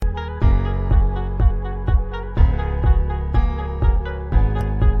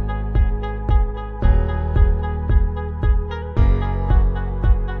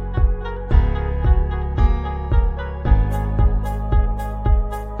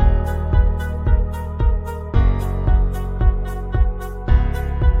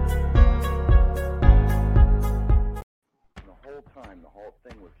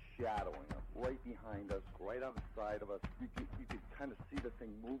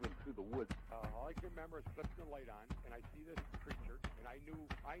moving through the woods. All I can remember is flipping the light on, and I see this creature, and I knew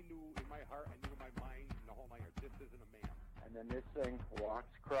in my heart, I knew in my mind, in the whole nine yards, this isn't a man. And then this thing walks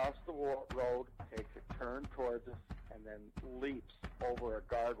across the road, takes a turn towards us, and then leaps over a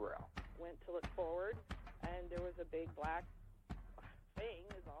guardrail. Went to look forward, and there was a big black thing,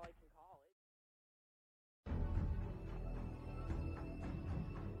 is all I can call it.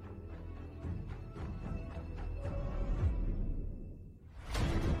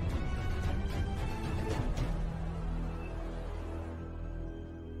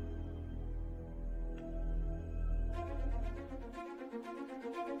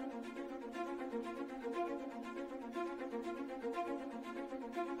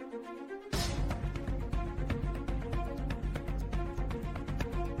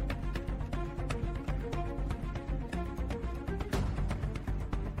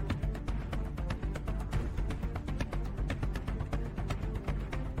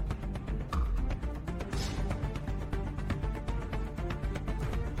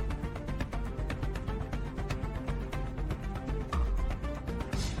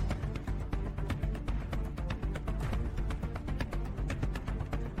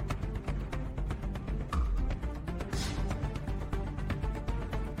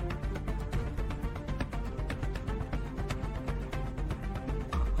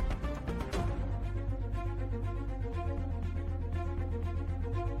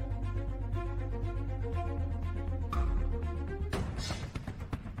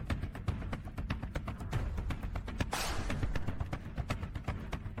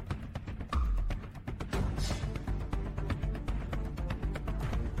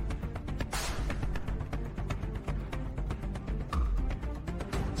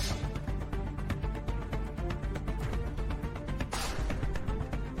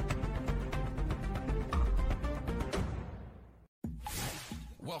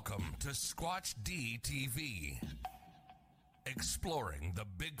 Welcome to Squatch D TV, exploring the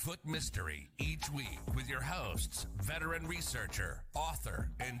Bigfoot mystery each week with your hosts, veteran researcher, author,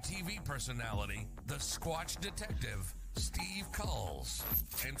 and TV personality, the Squatch Detective, Steve Kulls,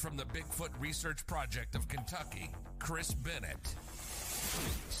 and from the Bigfoot Research Project of Kentucky, Chris Bennett.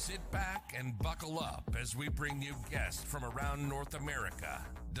 Sit back and buckle up as we bring you guests from around North America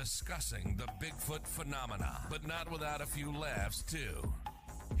discussing the Bigfoot phenomena, but not without a few laughs, too.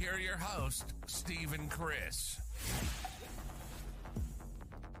 Here are your hosts, Steve and Chris.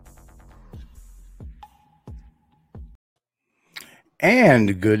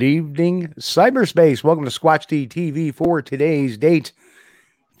 And good evening, cyberspace. Welcome to Squatch D TV for today's date,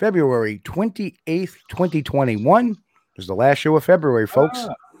 February 28th, 2021. This is the last show of February, folks.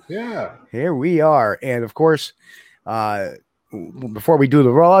 Yeah. Here we are. And of course, before we do the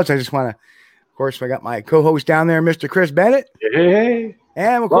rollouts, I just want to, of course, I got my co-host down there, Mr. Chris Bennett. Hey.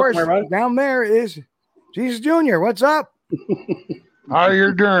 And of course, down there is Jesus Jr. What's up? How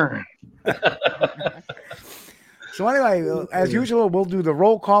you doing? So anyway, as usual, we'll do the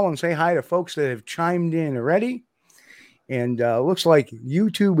roll call and say hi to folks that have chimed in already. And looks like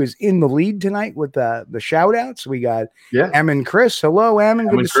YouTube is in the lead tonight with the shout outs. We got Em and Chris. Hello, Em.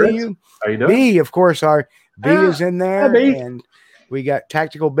 Good to see you. How you doing? B, of course, our B is in there. Hi, B. And we got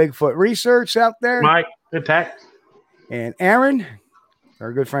Tactical Bigfoot Research out there. Mike, good tack. And Aaron,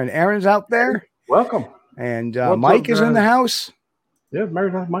 our good friend Aaron's out there. Welcome. And Mike is in the house. Yeah,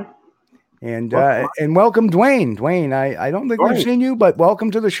 Merry Mike. And welcome, Dwayne. Dwayne, I don't think we've seen you, but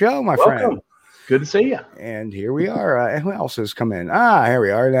welcome to the show, my friend. Good to see you. And here we are. Who else has come in? Here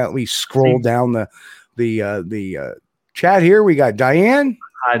we are. Now we scroll down the chat here. We got Diane.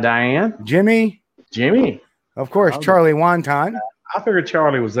 Hi, Diane. Jimmy. Of course, Charlie Wonton. I figured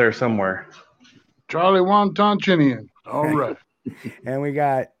Charlie was there somewhere. Charlie Wonton Chinian. All right. And we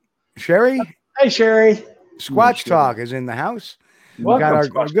got Sherry. Hey, Sherry. Squatch Talk is in the house. We got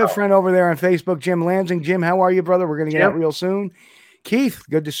our good friend over there on Facebook, Jim Lansing. Jim, how are you, brother? We're going to get out real soon. Keith,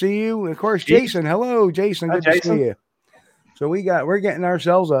 good to see you. And of course, Jason. Hello, Jason. Good to see you. So we're getting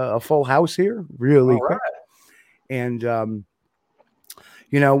ourselves a full house here really quick. And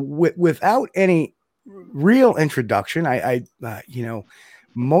without any real introduction, I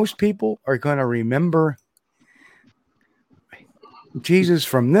most people are going to remember Jesus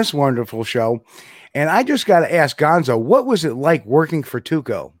from this wonderful show. And I just got to ask Gonzo, what was it like working for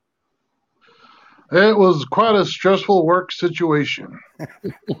Tuco? It was quite a stressful work situation.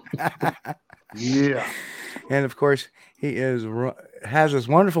 Yeah. And of course, he has this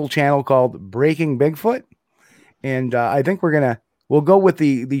wonderful channel called Breaking Bigfoot. And I think we'll go with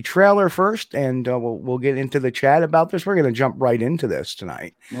the trailer first, and we'll get into the chat about this. We're going to jump right into this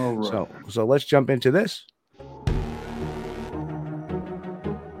tonight. All right. So let's jump into this.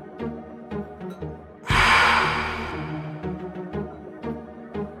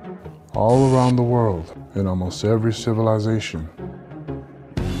 All around the world, in almost every civilization,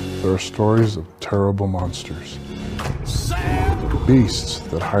 there are stories of terrible monsters. Beasts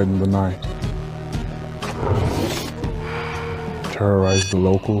that hide in the night, terrorize the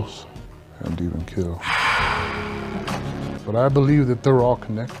locals, and even kill. But I believe that they're all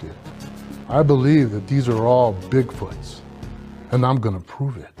connected. I believe that these are all Bigfoots, and I'm gonna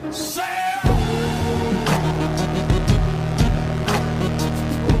prove it.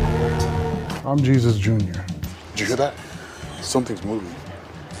 I'm Jesus Jr. Did you hear that? Something's moving.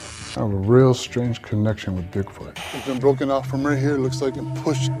 I have a real strange connection with Bigfoot. It's been broken off from right here. Looks like it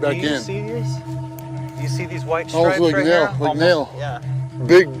pushed back in. Do you see these? Do you see these white Oh, stripes it's like right nail, here? like Almost, nail. Yeah.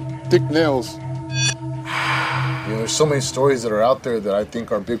 Big, thick nails. You know, there's so many stories that are out there that I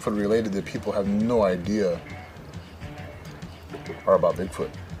think are Bigfoot related that people have no idea are about Bigfoot.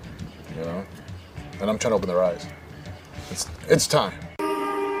 You know? And I'm trying to open their eyes. It's time.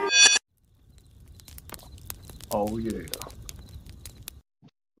 Oh, yeah.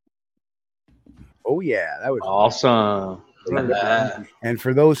 Oh, yeah. That was Awesome. And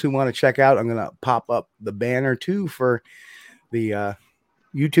for those who want to check out, I'm going to pop up the banner too for the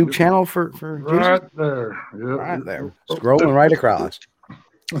YouTube channel for Right there. Yep. right there, scrolling right across.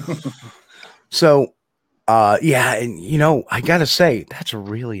 So, yeah, and you know, I gotta say that's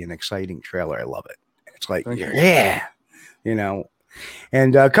really an exciting trailer. I love it. It's like, yeah, you know,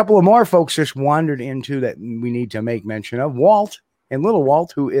 and a couple of more folks just wandered into that we need to make mention of. Walt and Little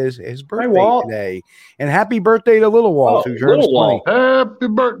Walt, who is his birthday today, and happy birthday to Little Walt, who turns 20. Happy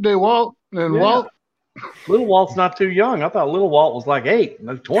birthday, Walt. And Walt. Little Walt's not too young. I thought Little Walt was like 8,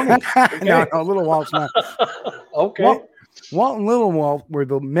 20. Okay. No, Little Walt's not. Okay. Walt and Little Walt were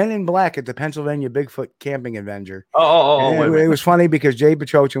the men in black at the Pennsylvania Bigfoot camping adventure. It was funny because Jay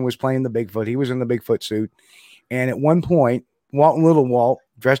Pachochin was playing the Bigfoot. He was in the Bigfoot suit. And at one point, Walt and Little Walt,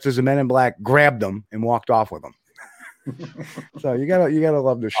 dressed as the men in black, grabbed them and walked off with them. So you gotta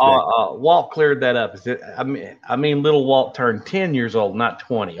love the shtick. Walt cleared that up. I mean, Little Walt turned 10 years old, not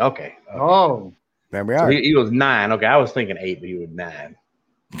 20. Okay. Oh. There we are. So he was 9. Okay, I was thinking 8, but he was 9.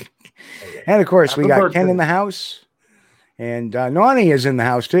 And of course, we Happy got birthday. Ken in the house, and Nani is in the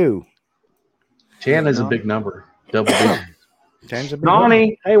house too. 10 is a big number. Double digits. 10's a big number.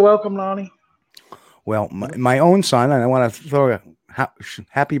 Nani, hey, welcome, Nani. Well, my own son, and I want to throw a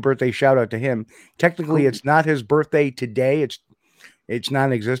happy birthday shout out to him. Technically, it's not his birthday today. It's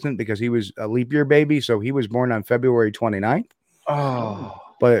non-existent because he was a leap year baby, so he was born on February 29th. Oh,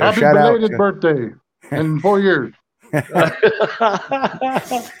 but happy shout belated out birthday in 4 years. And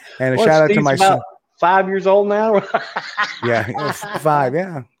a shout out to my son. 5 years old now. Yeah, 5.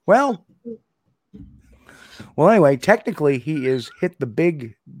 Yeah. Well, anyway, technically, he is hit the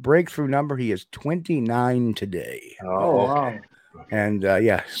big breakthrough number. He is 29 today. Oh, wow. And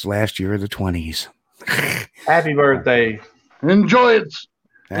yeah, his last year of the 20s. Happy birthday. Enjoy it.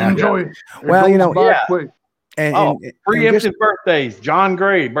 Enjoy it. Well, you know, yeah. Quick. And preemptive birthdays. John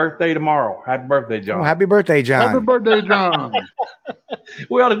Gray, birthday tomorrow. Happy birthday, John. Oh, happy birthday, John. Happy birthday, John.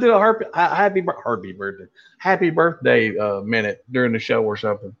 We ought to do a happy birthday minute during the show or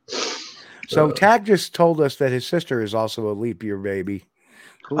something. So Tag just told us that his sister is also a leap year baby.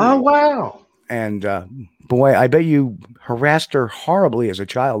 Cool. Oh, wow. And boy, I bet you harassed her horribly as a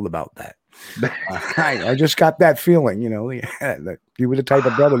child about that. I just got that feeling, you know, that you were the type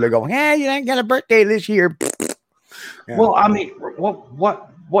of brother to go, hey, you ain't got a birthday this year. Yeah. Well, I mean,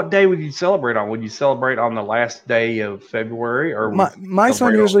 what day would you celebrate on? Would you celebrate on the last day of February, or my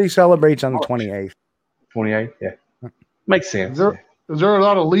son usually celebrates on the 28th. 28th, yeah, makes sense. Is there a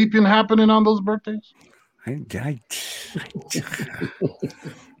lot of leaping happening on those birthdays?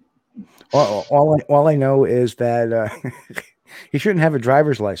 All I know is that he shouldn't have a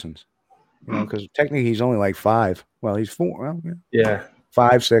driver's license, you know, because technically he's only like 5. Well, he's 4. Well, yeah,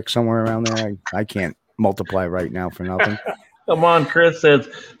 5, 6, somewhere around there. I can't multiply right now for nothing. Come on, Chris says,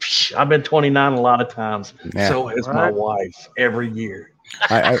 I've been 29 a lot of times. Yeah. So has my wife every year.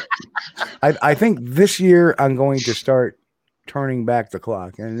 I think this year I'm going to start turning back the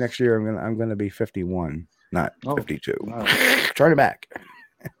clock, and next year I'm gonna be 51, not 52. Wow. Turn it back.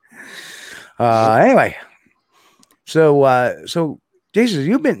 Anyway, so Jesus,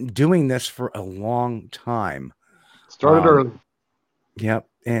 you've been doing this for a long time. Started early. Yep.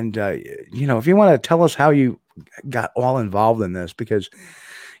 And, you know, if you want to tell us how you got all involved in this, because,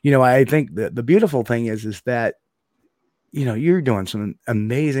 you know, I think the beautiful thing is that, you know, you're doing some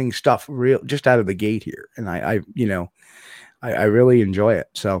amazing stuff just out of the gate here. And I really enjoy it.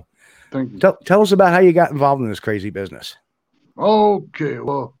 So tell us about how you got involved in this crazy business. Okay.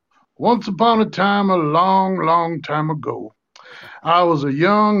 Well, once upon a time, a long, long time ago, I was a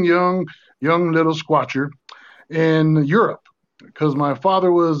young little squatcher in Europe because my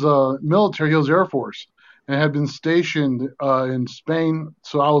father was military. He was Air Force and had been stationed in Spain.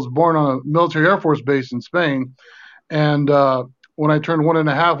 So I was born on a military Air Force base in Spain. And when I turned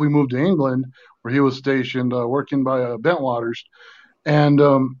 1.5, we moved to England, where he was stationed, working by Bentwaters. And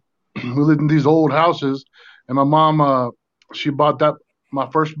we lived in these old houses. And my mom, she bought my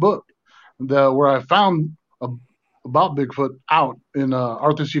first book, where I found about Bigfoot out in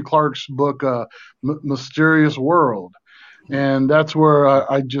Arthur C. Clarke's book, Mysterious World. And that's where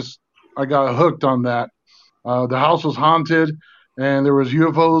I got hooked on that. The house was haunted, and there was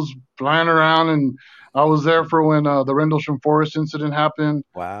UFOs flying around, and I was there for when the Rendlesham Forest incident happened.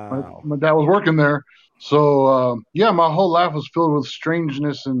 Wow. My dad was working there. So, my whole life was filled with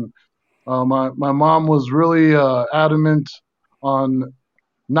strangeness, and my mom was really adamant on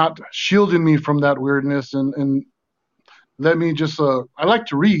not shielding me from that weirdness and let me just I like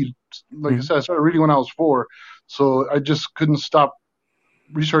to read. Like I said, I started reading when I was 4, so I just couldn't stop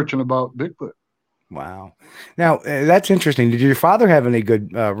researching about Bigfoot. Wow. Now, that's interesting. Did your father have any good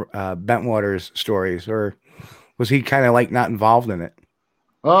Bentwaters stories, or was he kind of like not involved in it?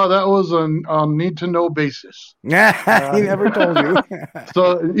 Oh, that was on need-to-know basis. Yeah, he never told you.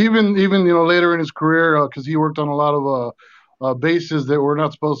 So even later in his career, because he worked on a lot of bases that were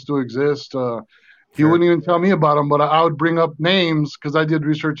not supposed to exist, he wouldn't even tell me about them, but I would bring up names because I did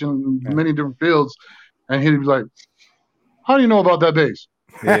research in many different fields, and he'd be like, "How do you know about that base?"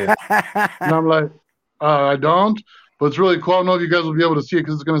 Yeah. And I'm like, "I don't, but it's really cool. I don't know if you guys will be able to see it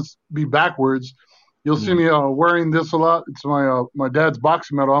because it's going to be backwards. You'll see me wearing this a lot. It's my dad's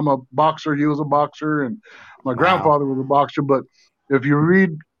boxing medal. I'm a boxer. He was a boxer, and my grandfather was a boxer. But if you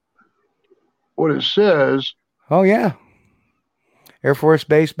read what it says, oh yeah. Air Force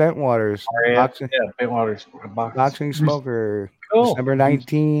Base, Bentwaters. Boxing, Bentwaters. Boxing smoker. Cool. December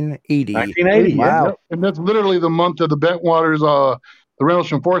 1980. 1980. Wow. Yeah. And that's literally the month that the Bentwaters, the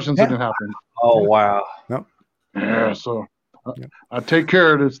Rendlesham Forest incident happened. Oh, wow. Yep. Yeah, so I take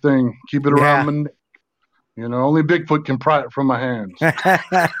care of this thing. Keep it around my neck. Only Bigfoot can pry it from my hands.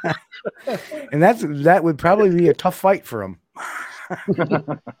 And that would probably be a tough fight for him.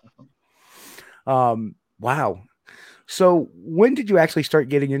 Wow. So when did you actually start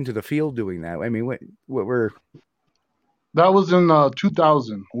getting into the field doing that? I mean, what were... That was in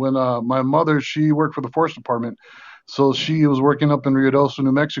 2000 when my mother, she worked for the Forest Department. So she was working up in Ruidoso,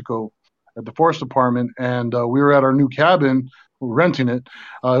 New Mexico at the Forest Department. And we were at our new cabin, renting it.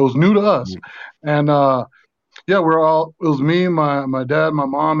 It was new to us. And it was me, my dad, my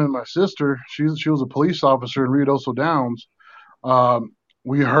mom, and my sister. She was a police officer in Ruidoso Downs.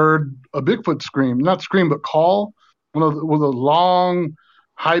 We heard a Bigfoot scream, not scream, but call. With a long,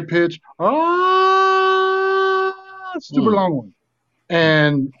 high pitch, super long one.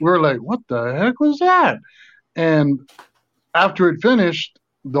 And we were like, what the heck was that? And after it finished,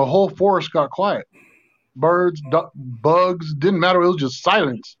 the whole forest got quiet. Birds, bugs, didn't matter. It was just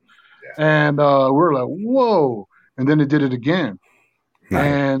silence. Yeah. And we were like, whoa. And then it did it again. Nice.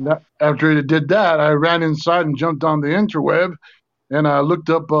 And after it did that, I ran inside and jumped on the interweb. And I looked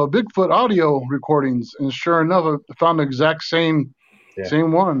up Bigfoot audio recordings, and sure enough, I found the exact same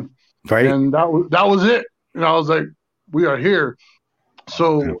one. Right. And that was it. And I was like, we are here.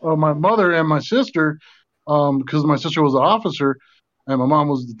 So my mother and my sister, because my sister was an officer and my mom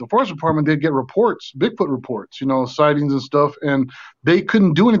was the Forest Department, they'd get reports, Bigfoot reports, sightings and stuff, and they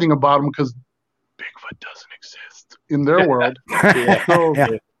couldn't do anything about them because Bigfoot doesn't exist in their world.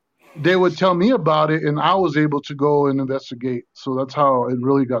 They would tell me about it, and I was able to go and investigate. So that's how it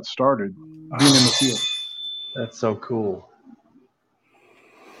really got started, being in the field. That's so cool.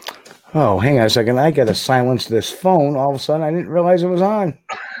 Oh, hang on a second. I got to silence this phone. All of a sudden, I didn't realize it was on.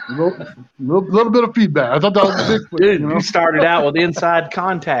 Little bit of feedback. I thought that was Bigfoot. Dude, you started out with inside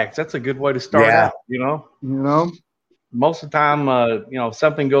contacts. That's a good way to start out, Most of the time,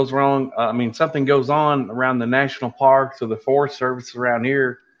 something goes wrong. Something goes on around the national parks or the Forest Service around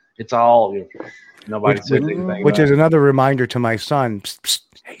here. It's all nobody says anything. Which is another reminder to my son. Psst, psst,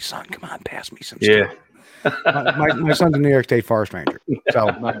 hey, son, come on, pass me some stuff. My son's a New York State Forest Ranger.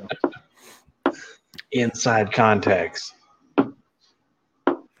 So inside contacts.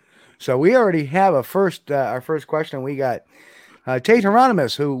 So we already have our first question. We got Tate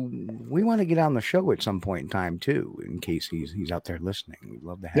Hieronymus, who we want to get on the show at some point in time too, in case he's out there listening. We'd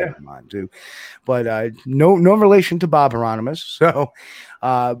love to have him on too. But no relation to Bob Hieronymus. So,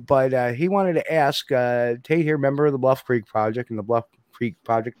 but he wanted to ask Tate here, member of the Bluff Creek Project and the Bluff Creek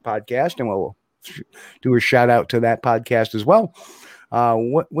Project podcast, and we'll do a shout out to that podcast as well.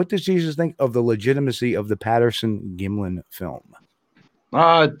 What does Jesus think of the legitimacy of the Patterson-Gimlin film?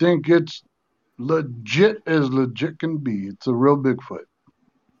 I think it's legit as legit can be. It's a real Bigfoot.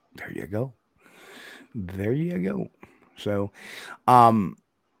 There you go. There you go. So, while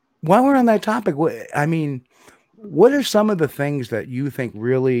we're on that topic, what are some of the things that you think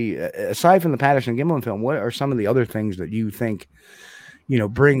really, aside from the Patterson Gimlin film, what are some of the other things that you think,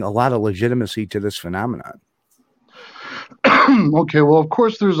 bring a lot of legitimacy to this phenomenon? Okay, well, of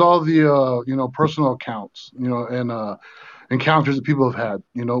course, there's all the personal accounts, and encounters that people have had.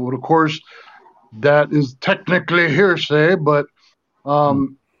 But of course, that is technically hearsay, but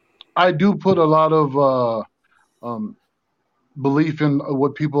I do put a lot of belief in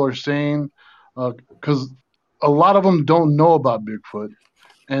what people are saying, because a lot of them don't know about Bigfoot,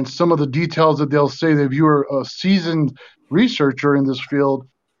 and some of the details that they'll say that if you are a seasoned researcher in this field,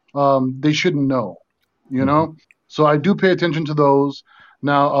 they shouldn't know, So I do pay attention to those.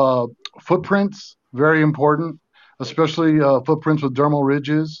 Now, footprints, very important, especially footprints with dermal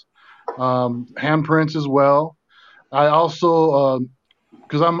ridges, handprints as well. I also,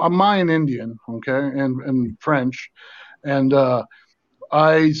 because I'm Mayan Indian, okay, and French, and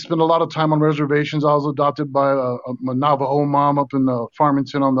I spent a lot of time on reservations. I was adopted by a Navajo mom up in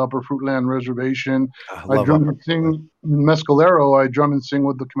Farmington on the Upper Fruitland Reservation. I drum and sing Mescalero. I drum and sing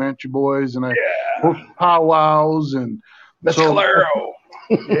with the Comanche boys, and I host powwows and Mescalero.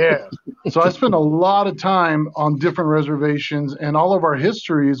 Yeah. So I spent a lot of time on different reservations, and all of our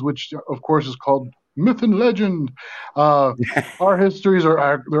histories, which of course is called myth and legend. Our histories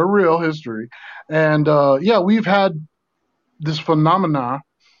they're real history, and we've had this phenomena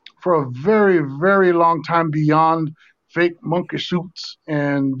for a very, very long time beyond fake monkey suits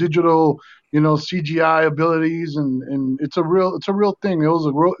and digital, CGI abilities, and it's a real thing.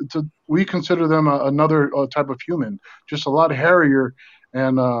 We consider them another type of human, just a lot hairier,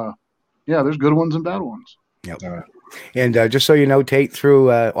 and there's good ones and bad ones. Yep. And just so you know, Tate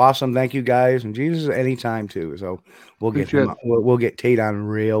threw awesome. Thank you guys, and Jesus anytime too. So we'll get we'll get Tate on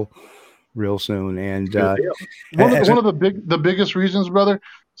real soon. And one of the biggest reasons, brother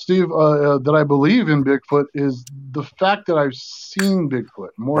Steve, that I believe in Bigfoot is the fact that I've seen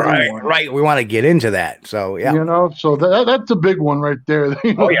Bigfoot more than once. Right. We want to get into that. So yeah, so that's a big one right there.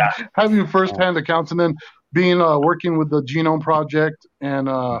 Having firsthand accounts, and then being working with the Genome Project and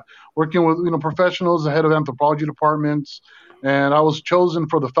working with professionals, the head of anthropology departments, and I was chosen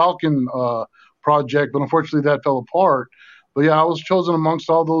for the Falcon project, but unfortunately that fell apart. But yeah, I was chosen amongst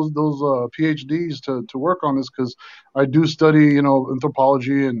all those PhDs to work on this because I do study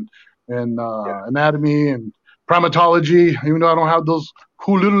anthropology and anatomy and primatology. Even though I don't have those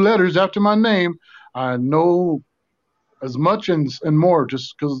cool little letters after my name, I know as much and more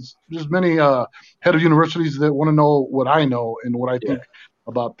just because there's many head of universities that want to know what I know and what I think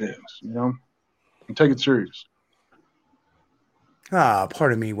about things, and take it serious.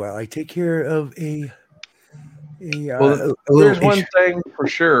 Pardon me while I take care of a there's one thing for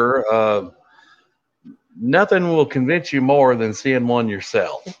sure. Nothing will convince you more than seeing one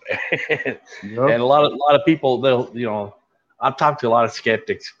yourself. And a lot of people, I've talked to a lot of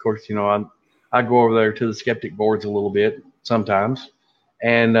skeptics. Of course, I go over there to the skeptic boards a little bit sometimes.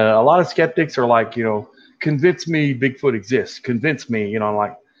 And a lot of skeptics are like, convince me Bigfoot exists. Convince me, I'm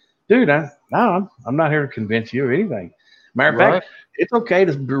like, dude, I'm not here to convince you of anything. Matter of fact, it's okay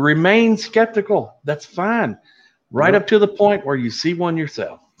to remain skeptical. That's fine. Right up to the point where you see one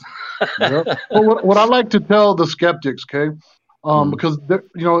yourself. Well, what I like to tell the skeptics, okay, because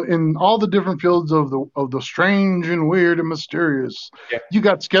in all the different fields of the strange and weird and mysterious, you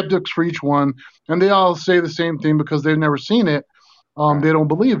got skeptics for each one, and they all say the same thing because they've never seen it. They don't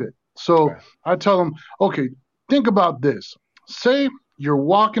believe it. So I tell them, okay, think about this. Say you're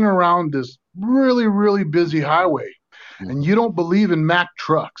walking around this really, really busy highway, and you don't believe in Mack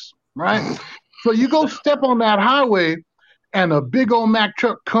trucks, right? So you go step on that highway, and a big old Mack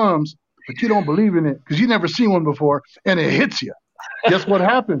truck comes, but you don't believe in it because you never seen one before, and it hits you. Guess what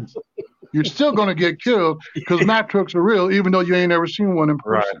happens? You're still going to get killed because Mack trucks are real, even though you ain't ever seen one in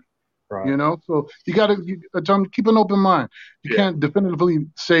person. Right. So you got to keep an open mind. You can't definitively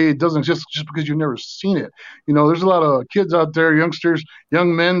say it doesn't exist just because you've never seen it. There's a lot of kids out there, youngsters,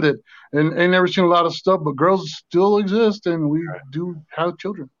 young men that ain't never seen a lot of stuff, but girls still exist, and we do have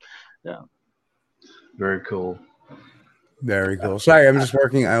children. Yeah. Very cool. Very cool. Sorry, I'm just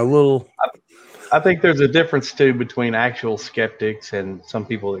working a little. I think there's a difference too between actual skeptics and some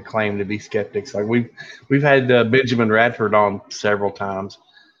people that claim to be skeptics. Like we've had Benjamin Radford on several times,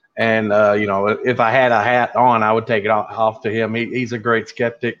 and if I had a hat on, I would take it off to him. He's a great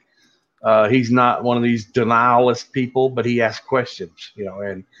skeptic. He's not one of these denialist people, but he asks questions,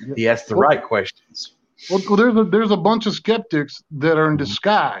 and he asks the right questions. Well, there's a bunch of skeptics that are in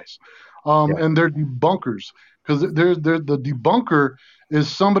disguise, and they're debunkers, because the debunker is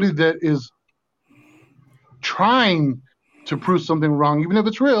somebody that is trying to prove something wrong, even if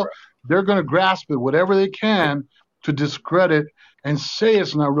it's real. They're going to grasp it, whatever they can, to discredit and say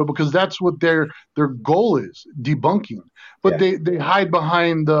it's not real, because that's what their goal is, debunking. But they hide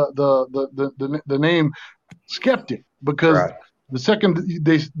behind the name skeptic, because the second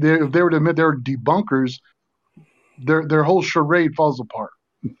if they were to admit they're debunkers, their whole charade falls apart.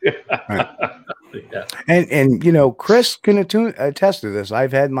 And Chris can attest to this.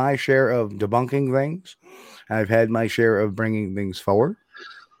 I've had my share of debunking things. I've had my share of bringing things forward,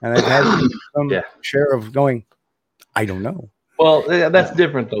 and I've had some share of going, I don't know. Well, that's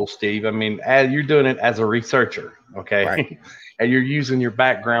different though, Steve. I mean, you're doing it as a researcher, okay? Right. And you're using your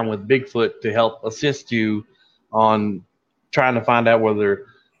background with Bigfoot to help assist you on trying to find out whether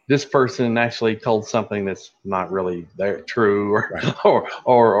this person actually told something that's not really true,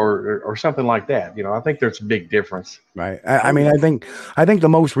 or something like that. I think there's a big difference. Right. I mean, I think the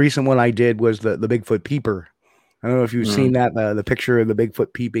most recent one I did was the Bigfoot peeper. I don't know if you've seen that, the picture of the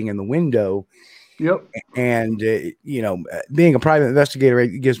Bigfoot peeping in the window. Yep. And, being a private investigator,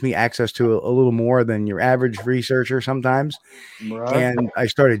 it gives me access to a little more than your average researcher sometimes. Right. And I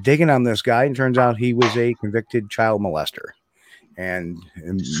started digging on this guy, and turns out he was a convicted child molester, and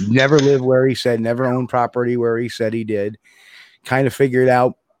never lived where he said, never owned property where he said he did. Kind of figured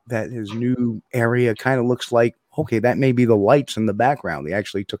out that his new area kind of looks like, okay, that may be the lights in the background. They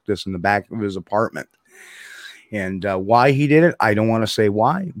actually took this in the back of his apartment. And why he did it, I don't want to say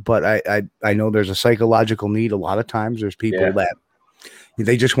why, but I know there's a psychological need. A lot of times there's people that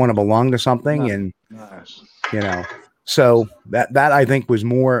they just want to belong to something. So that I think was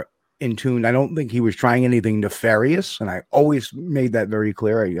more in tune. I don't think he was trying anything nefarious. And I always made that very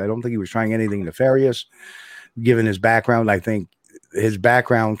clear. I don't think he was trying anything nefarious. Given his background, I think his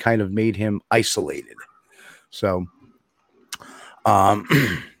background kind of made him isolated. So,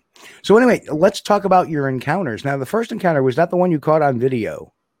 So anyway, let's talk about your encounters. Now, the first encounter, was that the one you caught on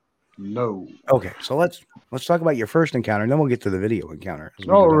video? No. Okay, so let's talk about your first encounter, and then we'll get to the video encounter.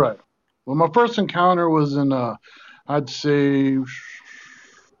 All right. Well, my first encounter was in, I'd say,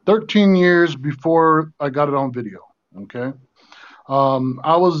 13 years before I got it on video. Okay.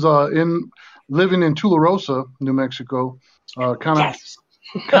 I was living in Tularosa, New Mexico, kind of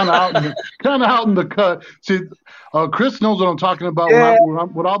out in the cut. See, Chris knows what I'm talking about.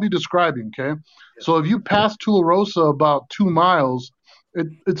 What I'll be describing. Okay, so if you pass Tularosa about 2 miles,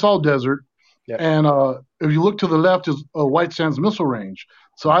 it's all desert, and if you look to the left is White Sands Missile Range.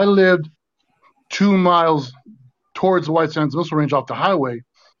 So I lived 2 miles towards the White Sands Missile Range off the highway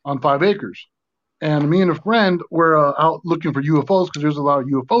on 5 acres. And me and a friend were out looking for UFOs, because there's a lot of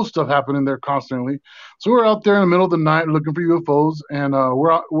UFO stuff happening there constantly. So we're out there in the middle of the night looking for UFOs, and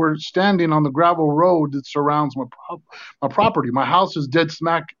we're standing on the gravel road that surrounds my property. My house is dead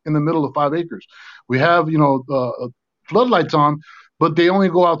smack in the middle of 5 acres. We have floodlights on, but they only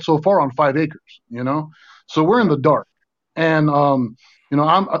go out so far on 5 acres. So we're in the dark, and I'm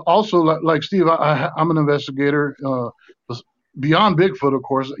also like Steve. I'm an investigator beyond Bigfoot, of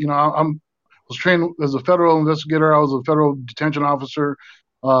course. I was trained as a federal investigator. I was a federal detention officer.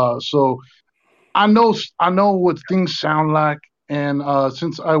 So I know what things sound like. And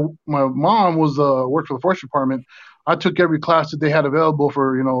since my mom worked for the Forestry Department, I took every class that they had available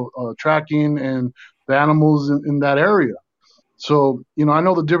for, tracking and the animals in that area. So, I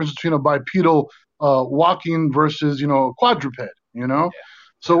know the difference between a bipedal walking versus, a quadruped,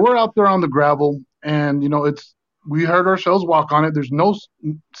 So we're out there on the gravel, and, we heard ourselves walk on it. There's no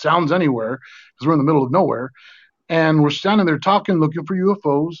sounds anywhere because we're in the middle of nowhere. And we're standing there talking, looking for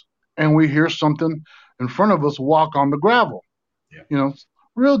UFOs, and we hear something in front of us walk on the gravel. Yeah.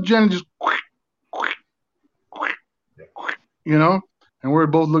 Real gentle, just and we're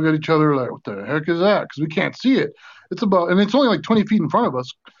both looking at each other like, what the heck is that? Because we can't see it. It's only like 20 feet in front of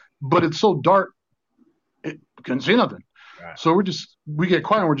us, but it's so dark, we couldn't see nothing. Right. So we get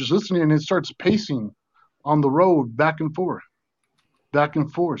quiet and we're just listening, and it starts pacing on the road back and forth, a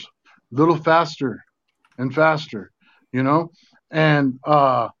little faster and faster, and we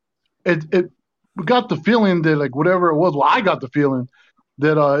got the feeling that, like, whatever it was, I got the feeling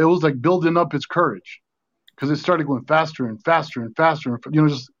that it was like building up its courage, because it started going faster and faster and faster, and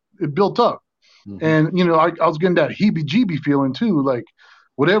just it built up. Mm-hmm. And I was getting that heebie-jeebie feeling too, like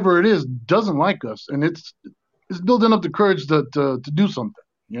whatever it is doesn't like us, and it's building up the courage to do something,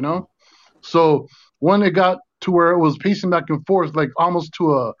 So when it got to where it was pacing back and forth, like almost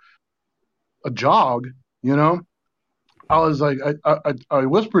to a jog, I was like, I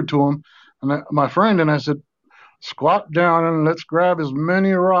whispered to him. And my friend and I said, squat down and let's grab as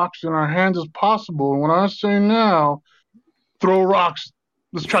many rocks in our hands as possible. And when I say now, throw rocks,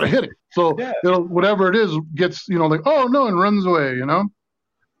 let's try to hit it. So whatever it is gets, like, oh no, and runs away,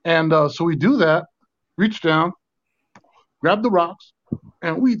 And so we do that, reach down, grab the rocks,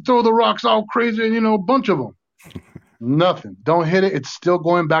 and we throw the rocks all crazy, and a bunch of them. Nothing. Don't hit it. It's still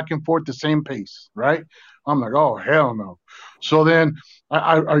going back and forth the same pace, right? I'm like, oh, hell no. So then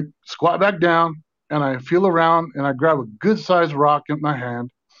I squat back down, and I feel around, and I grab a good-sized rock in my hand,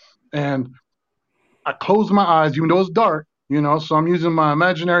 and I close my eyes, even though it's dark, so I'm using my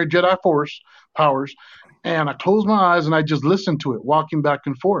imaginary Jedi Force powers, and I close my eyes, and I just listen to it, walking back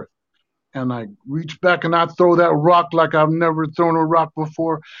and forth. And I reach back, and I throw that rock like I've never thrown a rock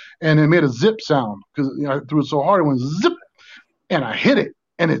before, and it made a zip sound because I threw it so hard, it went zip, and I hit it,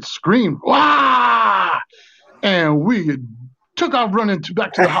 and it screamed, wah! And we took off running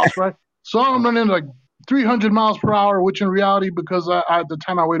back to the house, right? So I'm running like 300 miles per hour, which in reality, because at the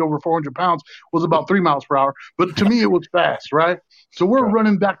time I weighed over 400 pounds, was about 3 miles per hour. But to me, it was fast, right? So we're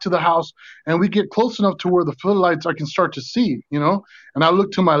running back to the house, and we get close enough to where the floodlights I can start to see, And I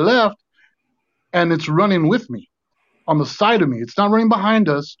look to my left, and it's running with me on the side of me. It's not running behind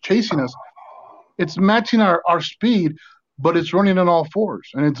us, chasing us. It's matching our speed, but it's running on all fours.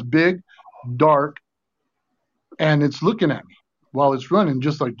 And it's big, dark, and it's looking at me while it's running,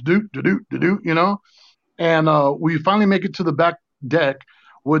 just like do-do-do-do-do, And we finally make it to the back deck,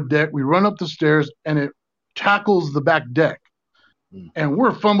 wood deck. We run up the stairs, and it tackles the back deck. And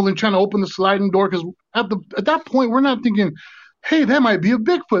we're fumbling, trying to open the sliding door, because at that point, we're not thinking, hey, that might be a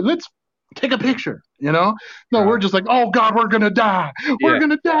Bigfoot. Let's take a picture, No, we're just like, oh, God, we're going to die. We're going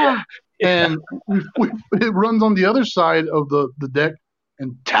to die. And it runs on the other side of the deck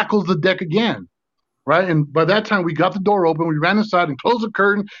and tackles the deck again, right? And by that time, we got the door open. We ran inside and closed the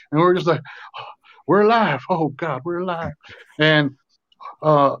curtain, and we were just like, oh, we're alive. Oh, God, we're alive. And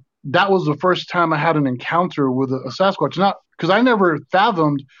that was the first time I had an encounter with a Sasquatch. Not because I never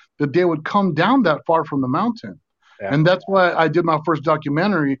fathomed that they would come down that far from the mountain. Yeah. And that's why I did my first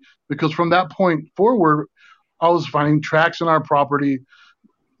documentary, because from that point forward, I was finding tracks in our property.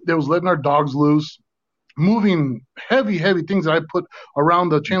 They was letting our dogs loose, moving heavy things that I put around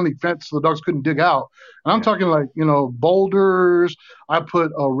the chain link fence so the dogs couldn't dig out. And I'm talking like, boulders. I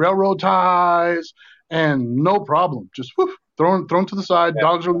put railroad ties, and no problem. Just thrown to the side. Yeah.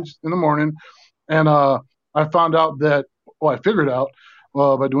 Dogs are loose in the morning. And I found out that, I figured out,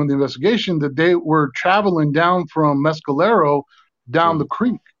 by doing the investigation, that they were traveling down from Mescalero down the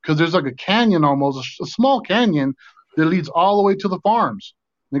creek, because there's like a canyon, almost a small canyon that leads all the way to the farms.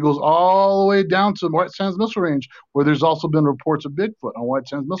 And it goes all the way down to White Sands Missile Range, where there's also been reports of Bigfoot on White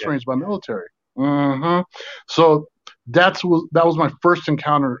Sands Missile Range by military. So that was my first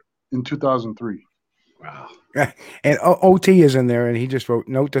encounter in 2003. Wow. And OT is in there, and he just wrote,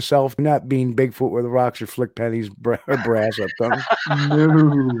 note to self, not being Bigfoot with rocks or flick pennies brass up them.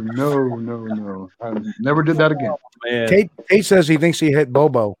 No. I never did that again. Oh, Kate says he thinks he hit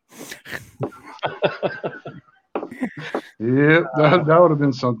Bobo. Yeah, that would have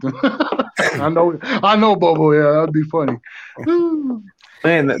been something. I know Bobo. Yeah, that'd be funny.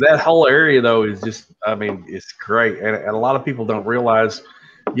 Man, that whole area though is just, it's great, and a lot of people don't realize.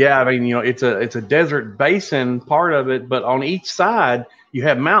 Yeah, it's a desert basin part of it, but on each side you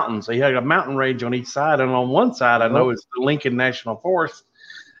have mountains. So you have a mountain range on each side, and on one side I know it's the Lincoln National Forest.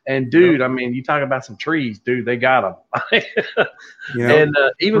 And dude, you talk about some trees, dude. They got them. And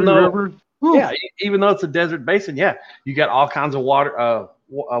even though it's a desert basin, you got all kinds of water, a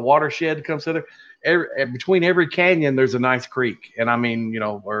watershed that comes through there. Between every canyon, there's a nice creek, and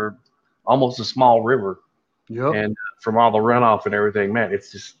or almost a small river. Yep. And from all the runoff and everything, man,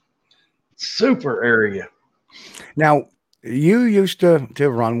 it's just super area. Now, you used to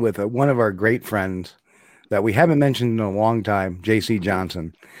run with one of our great friends that we haven't mentioned in a long time, J.C.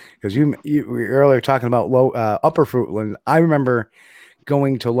 Johnson, because you were earlier talking about Upper Fruitland. I remember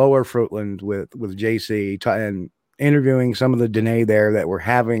going to Lower Fruitland with J.C. and interviewing some of the Dene there that were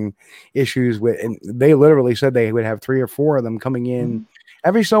having issues with, and they literally said they would have 3 or 4 of them coming in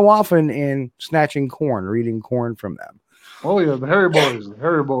every so often and snatching corn, reading corn from them. Oh yeah, the Hairy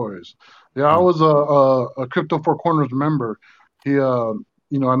Boys. Yeah, I was a Crypto Four Corners member. He, I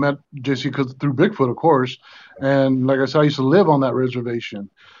met JC through Bigfoot, of course, and like I said, I used to live on that reservation.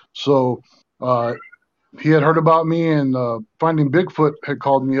 So he had heard about me, and Finding Bigfoot had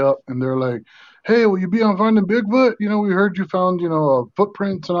called me up, and they're like, "Hey, will you be on Finding Bigfoot? We heard you found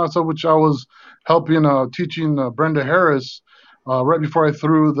footprints and all that stuff," which I was helping teaching Brenda Harris. Right before I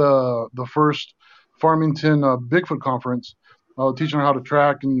threw the first Farmington Bigfoot conference, teaching her how to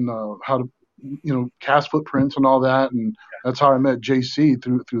track and how to, cast footprints and all that. And that's how I met JC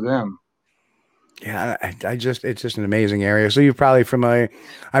through them. Yeah, it's just an amazing area. So you're probably familiar.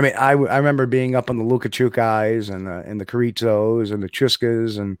 I mean, I remember being up on the Lukachukai and the Carrizos and the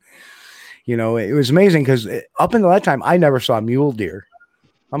Chuskas, and it was amazing because up until that time I never saw mule deer.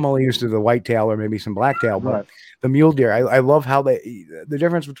 I'm only used to the whitetail or maybe some blacktail, but Right. the mule deer, I love how the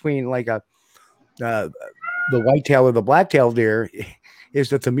difference between like the whitetail or the blacktail deer is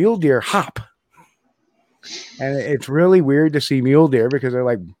that the mule deer hop. And it's really weird to see mule deer because they're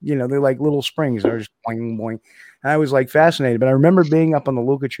like, they're like little springs. They're just boing, boing. And I was like fascinated, but I remember being up on the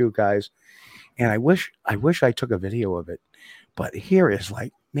Lukachukai, and I wish I took a video of it, but here is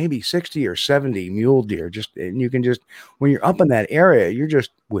like maybe 60 or 70 mule deer. And you can just, when you're up in that area, you're just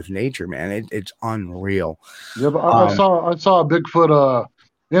with nature, man. It's unreal. Yeah, but I saw a Bigfoot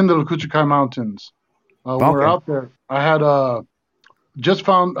in the Lukachukai Mountains. When we were out there, I had just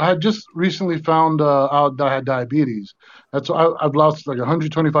recently found out that I had diabetes. That's why I've lost like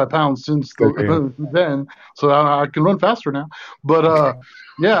 125 pounds since then, so I can run faster now. But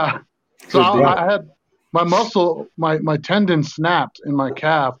yeah, so I had my muscle, my tendon snapped in my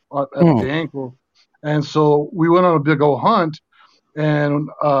calf at the ankle, and so we went on a big old hunt, and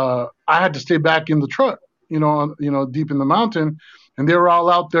I had to stay back in the truck, deep in the mountain. And they were all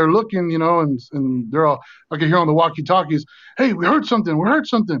out there looking, and they're all, I could hear on the walkie-talkies, "Hey, we heard something.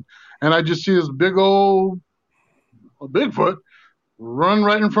 And I just see this big old Bigfoot run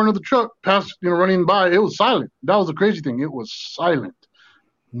right in front of the truck, past, running by. It was silent. That was the crazy thing. It was silent.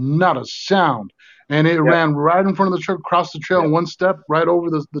 Not a sound. And it ran right in front of the truck, across the trail, one step right over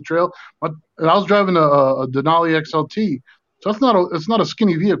the trail. And I was driving a Denali XLT, so it's not a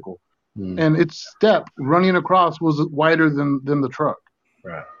skinny vehicle. And its step running across was wider than the truck.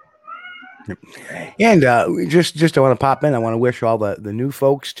 Right. And just I want to pop in. I want to wish all the new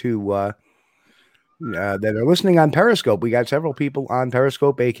folks to that are listening on Periscope. We got several people on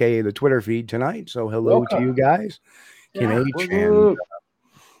Periscope, aka the Twitter feed tonight. So hello to you guys, Kim H and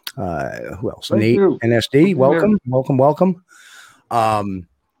who else? Thank Nate you. and SD. Welcome.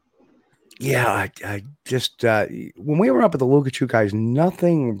 Yeah, I just when we were up at the Lukachukai,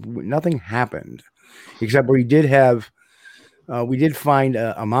 nothing happened, except we did find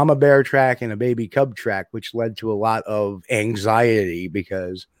a mama bear track and a baby cub track, which led to a lot of anxiety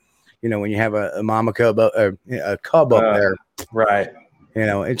because, when you have a mama cub, a cub up there, right?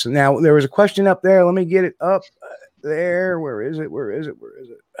 It's now there was a question up there. Let me get it up there. Where is it?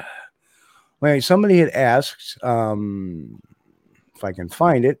 Wait, somebody had asked. If I can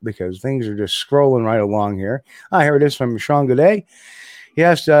find it, because things are just scrolling right along here. Here it is from Sean Godet. He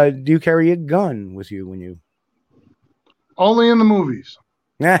asked, do you carry a gun with you when you? Only in the movies.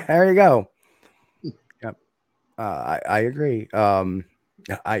 Yeah, there you go. Yep. I agree.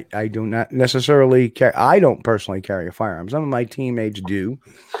 I do not necessarily carry. I don't personally carry a firearm. Some of my teammates do,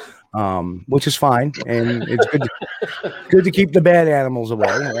 which is fine, and it's good to keep the bad animals away.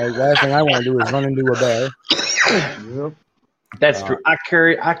 Right? Last thing I want to do is run into a bear. Yep. That's true. I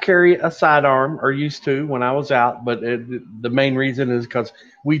carry a sidearm, or used to when I was out, but the main reason is because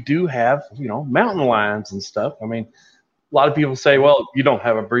we do have mountain lions and stuff. I mean, a lot of people say, well, you don't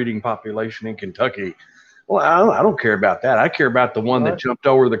have a breeding population in Kentucky. Well, I don't care about that. I care about the one that jumped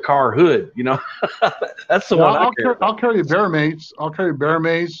over the car hood. That's the one I'll carry bear mace. I'll carry bear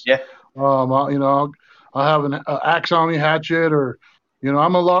mace. Yeah. I'll have an axe on me, hatchet, or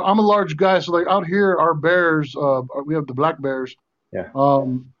I'm a large guy, so like out here, our bears, we have the black bears. Yeah.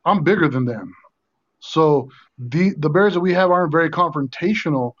 I'm bigger than them, so the bears that we have aren't very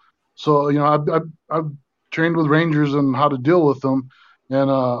confrontational. So I've trained with rangers on how to deal with them, and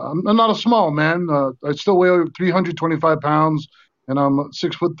I'm not a small man. I still weigh over 325 pounds, and I'm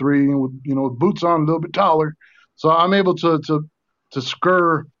 6'3", with boots on, a little bit taller. So I'm able to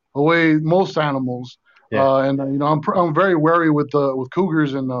scur away most animals. Yeah. I'm very wary with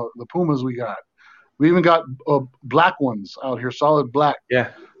cougars and the pumas we got. We even got black ones out here, solid black.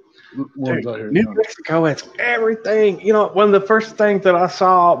 Yeah. Ones out here. New Mexico has everything. One of the first things that I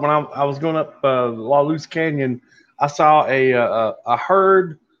saw when I was going up La Luz Canyon, I saw a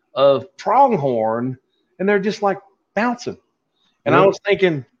herd of pronghorn, and they're just like bouncing. And I was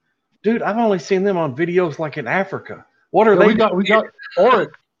thinking, dude, I've only seen them on videos like in Africa. What are they? We got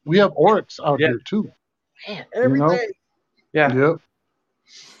oryx. We have oryx out here too. Man, everything. Yeah. Yep.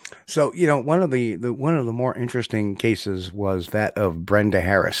 So one of the more interesting cases was that of Brenda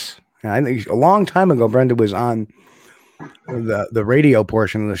Harris. And I think a long time ago, Brenda was on the radio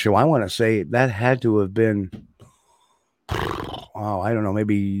portion of the show. I want to say that had to have been I don't know,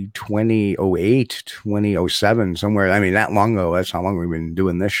 maybe 2008, 2007, somewhere. I mean, that long ago. That's how long we've been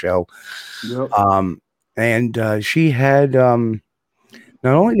doing this show. Yep. And she had, not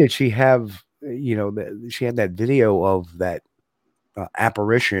only did she have, she had that video of that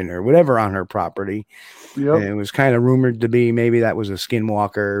apparition or whatever on her property. Yep. And it was kind of rumored to be maybe that was a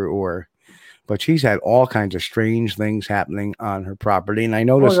skinwalker but she's had all kinds of strange things happening on her property. And I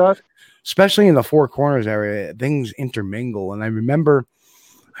noticed, especially in the Four Corners area, things intermingle. And I remember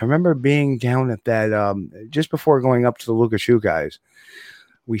being down at that, just before going up to the Lucas guys,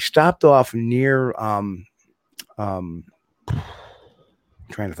 we stopped off near, trying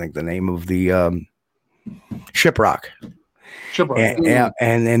to think the name of the, Shiprock.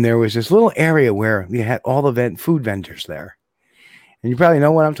 And there was this little area where you had all the food vendors there. And you probably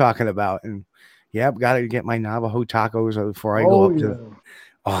know what I'm talking about. And got to get my Navajo tacos before I go up to.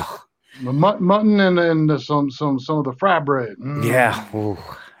 Oh, the mutton and some of the fry bread. Yeah, ooh,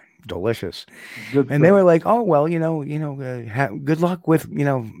 delicious. Good and they were like, "Oh well, good luck with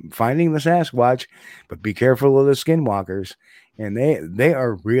finding the Sasquatch, but be careful of the skinwalkers." And they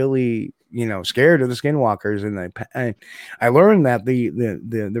are really scared of the skinwalkers. And I learned that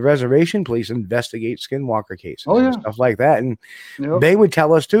the reservation police investigate skinwalker cases and stuff like that. And they would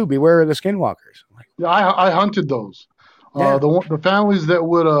tell us too, beware of the skinwalkers. Yeah, I hunted those. The families that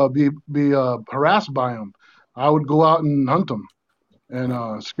would be harassed by them, I would go out and hunt them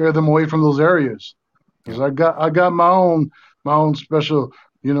and scare them away from those areas. Because I got my own special,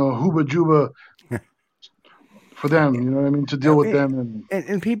 hooba juba for them, you know what I mean, to deal with them.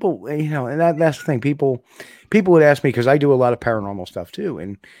 And people, and that's the thing. People would ask me, because I do a lot of paranormal stuff too,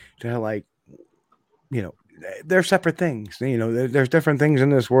 and they're like, they're separate things. There's different things in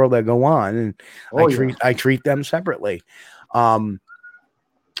this world that go on, and I treat them separately.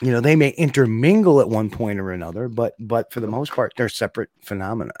 They may intermingle at one point or another, but for the most part, they're separate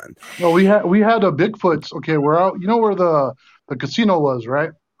phenomenon. Well, we had a Bigfoots. Okay, we're out. You know where the casino was,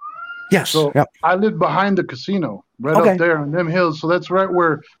 right? Yes. So I lived behind the casino, up there on them hills. So that's right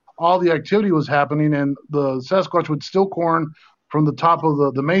where all the activity was happening, and the Sasquatch would steal corn from the top of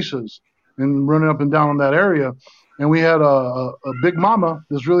the mesas and running up and down in that area. And we had a big mama,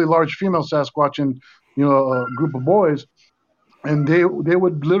 this really large female Sasquatch, and a group of boys, and they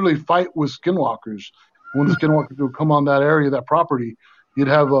would literally fight with skinwalkers. When the skinwalkers would come on that area, that property, you'd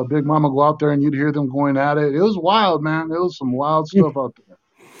have a big mama go out there, and you'd hear them going at it. It was wild, man. It was some wild stuff out there.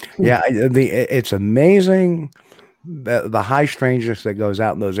 Yeah, it's amazing the high strangeness that goes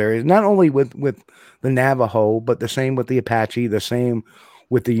out in those areas. Not only with the Navajo, but the same with the Apache, the same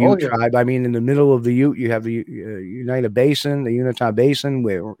with the Ute tribe. I mean, in the middle of the Ute, you have the United Basin, the Unitah Basin,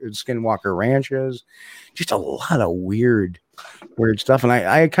 where Skinwalker Ranch is. Just a lot of weird stuff, and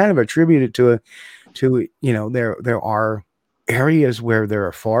I kind of attribute it to there are areas where there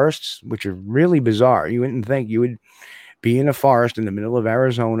are forests, which are really bizarre. You wouldn't think you would be in a forest in the middle of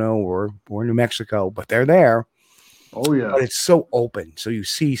Arizona or New Mexico, but they're there. Oh yeah, but it's so open, so you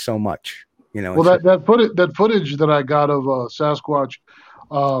see so much. Well, that footage that I got of Sasquatch,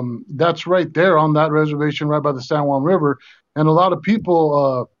 that's right there on that reservation, right by the San Juan River. And a lot of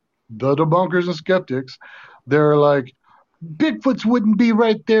people, the debunkers and skeptics, they're like, Bigfoots wouldn't be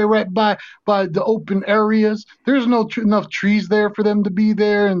right there, right by the open areas. There's no enough trees there for them to be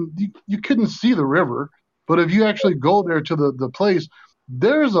there, and you couldn't see the river. But if you actually go there to the place,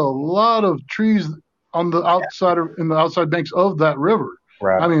 there's a lot of trees on the outside in the outside banks of that river.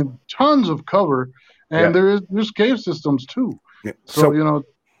 Right. I mean, tons of cover, and there's cave systems too. Yeah. So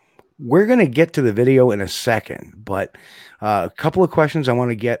we're going to get to the video in a second, but a couple of questions I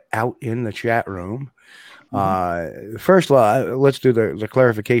want to get out in the chat room. First, let's do the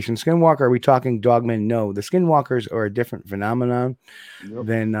clarification. Skinwalker, are we talking dogmen? No, the Skinwalkers are a different phenomenon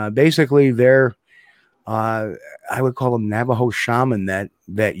than basically they're I would call them Navajo shaman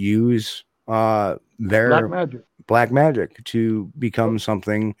that use their black magic to become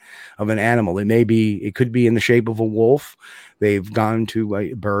something of an animal. It could be in the shape of a wolf. They've gone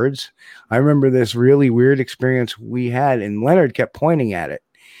to birds. I remember this really weird experience we had, and Leonard kept pointing at it,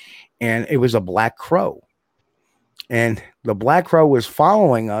 and it was a black crow. And the black crow was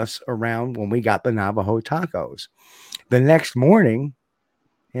following us around when we got the Navajo tacos. The next morning,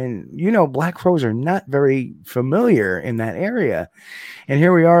 and black crows are not very familiar in that area. And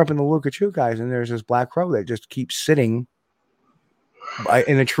here we are up in the Lucas guys, and there's this black crow that just keeps sitting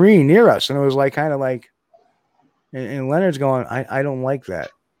in a tree near us. And it was and Leonard's going, I don't like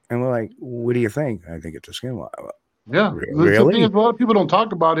that. And we're like, what do you think? I think it's a skinwalker. Yeah. Really? The thing is, a lot of people don't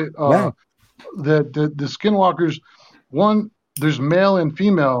talk about it. That the skinwalkers, one, there's male and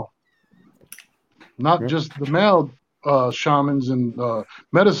female, not just the male shamans and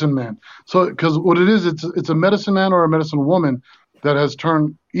medicine men. So, because what it is, it's a medicine man or a medicine woman that has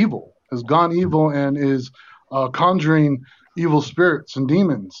turned evil, has gone evil, and is conjuring evil spirits and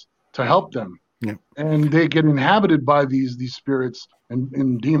demons to help them. Yeah. And they get inhabited by these spirits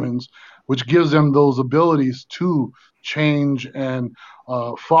and demons, which gives them those abilities to change and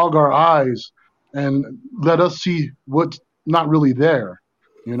fog our eyes and let us see what's not really there,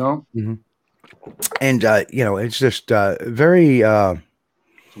 you know? Mm-hmm. And, it's just very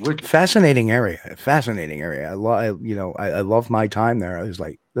fascinating area. I love my time there. I was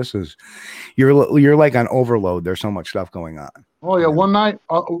like, you're like on overload. There's so much stuff going on. Oh yeah. One night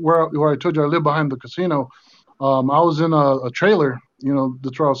where I told you I live behind the casino, I was in a trailer,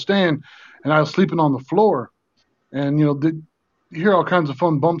 that's where I was staying, and I was sleeping on the floor, and, you hear all kinds of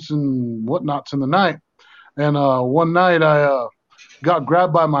fun bumps and whatnots in the night. And one night I got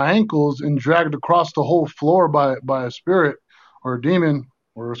grabbed by my ankles and dragged across the whole floor by a spirit or a demon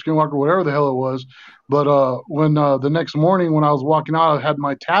or a skinwalker, whatever the hell it was. But when the next morning when I was walking out, I had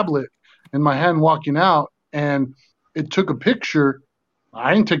my tablet in my hand walking out, and it took a picture.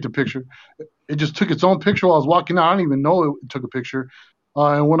 I didn't take the picture. It just took its own picture while I was walking out. I didn't even know it took a picture.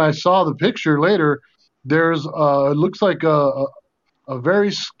 And when I saw the picture later, there's it looks like a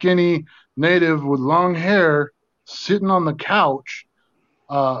very skinny native with long hair sitting on the couch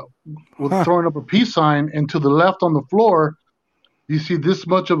with throwing up a peace sign, and to the left on the floor, you see this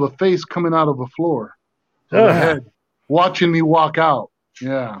much of a face coming out of the floor. The head, watching me walk out.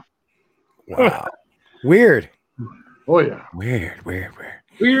 Yeah. Wow. Weird. Oh, yeah. Weird.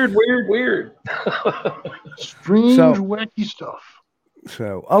 Strange, wacky stuff.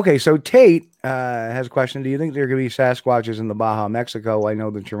 So Tate has a question. Do you think there could be Sasquatches in the Baja, Mexico? I know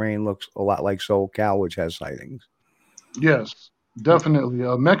the terrain looks a lot like SoCal, which has sightings. Yes, definitely.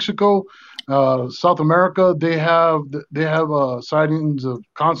 Mexico, South America, they have sightings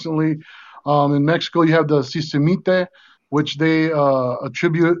constantly. In Mexico, you have the Sisemite, which they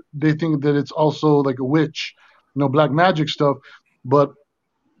they think that it's also like a witch, black magic stuff. But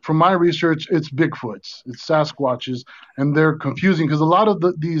from my research, it's Bigfoots, it's Sasquatches, and they're confusing because a lot of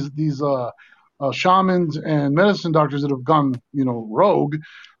these shamans and medicine doctors that have gone, rogue,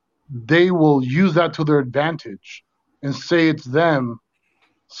 they will use that to their advantage and say it's them,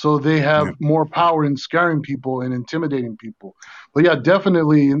 so they have more power in scaring people and intimidating people. But yeah,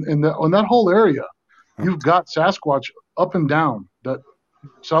 definitely in that whole area, you've got Sasquatch up and down that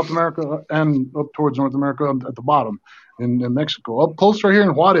South America and up towards North America at the bottom. In Mexico, up close right here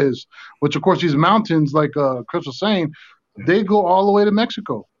in Juarez, which of course these mountains, like Chris was saying, they go all the way to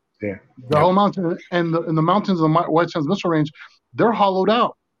Mexico. Yeah, the whole mountain and the mountains of the White Sands Missile Range, they're hollowed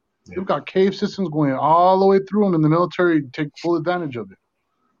out. Yeah. They've got cave systems going all the way through them, and the military take full advantage of it.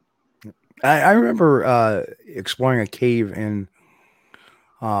 I remember exploring a cave in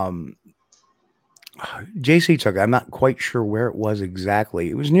JC took. I'm not quite sure where it was exactly.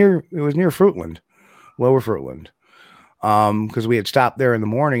 It was near Fruitland, Lower Fruitland. Because we had stopped there in the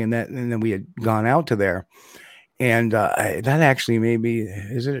morning, and then we had gone out to there, and that actually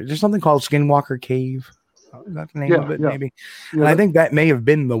there's something called Skinwalker Cave. Is that the name of it? Yeah. Maybe. Yeah, and I think that may have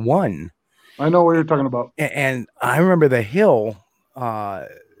been the one. I know what you're talking about. And I remember the hill.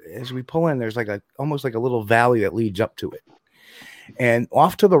 As we pull in, there's almost like a little valley that leads up to it, and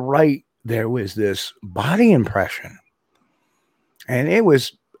off to the right there was this body impression, and it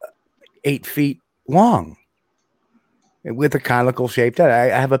was 8 feet long, with a conical shape. That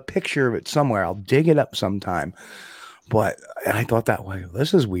I have a picture of it somewhere. I'll dig it up sometime. But I thought that way,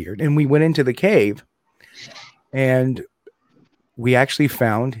 this is weird. And we went into the cave, and we actually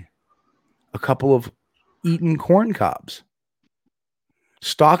found a couple of eaten corn cobs,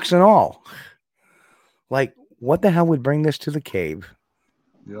 stalks and all. Like, what the hell would bring this to the cave?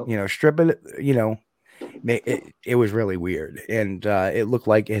 Yep. Strip it. It was really weird, and it looked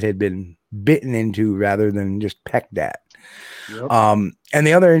like it had been bitten into rather than just pecked at. Yep. And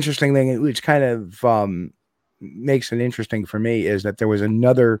the other interesting thing, which kind of makes it interesting for me, is that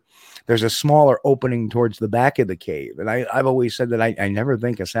there's a smaller opening towards the back of the cave. And I've always said that I never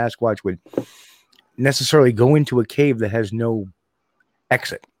think a Sasquatch would necessarily go into a cave that has no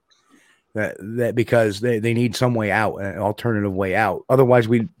exit. That because they need some way out, an alternative way out. Otherwise,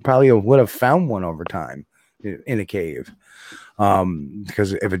 we probably would have found one over time in a cave,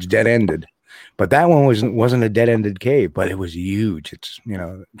 because if it's dead ended. But that one wasn't a dead ended cave, but it was huge. It's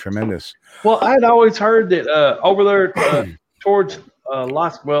tremendous. Well, I'd always heard that over there towards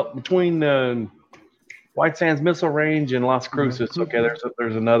between White Sands Missile Range and Las Cruces. Okay,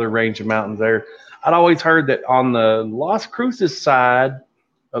 there's another range of mountains there. I'd always heard that on the Las Cruces side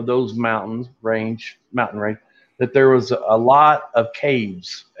of those mountain range, that there was a lot of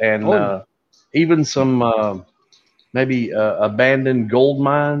caves and even some maybe abandoned gold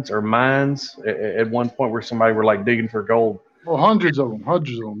mines or mines at one point where somebody were like digging for gold. Well, hundreds of them.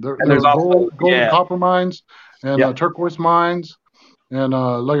 There's also, gold and copper mines and turquoise mines. And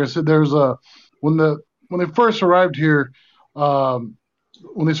like I said, there's when they first arrived here, when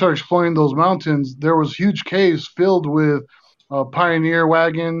they started exploring those mountains, there was huge caves filled with pioneer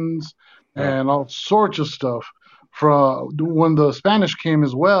wagons and all sorts of stuff. From when the Spanish came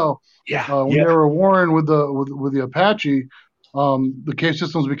as well, when they were warring with the Apache, the cave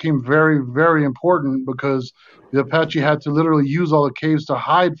systems became very, very important because the Apache had to literally use all the caves to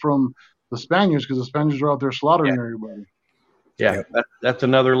hide from the Spaniards because the Spaniards were out there slaughtering everybody. Yeah, that's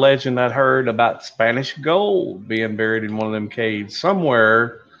another legend I heard about Spanish gold being buried in one of them caves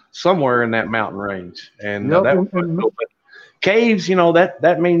somewhere in that mountain range. And caves,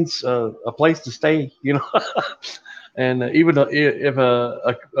 that means a place to stay, And even if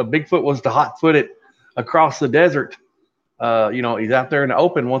a Bigfoot was to hot-foot it across the desert, he's out there in the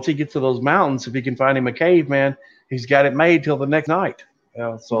open. Once he gets to those mountains, if he can find him a cave, man, he's got it made till the next night.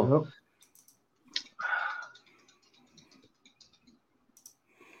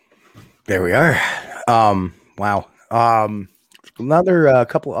 There we are. Wow. Another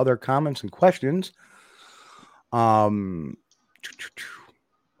couple other comments and questions. I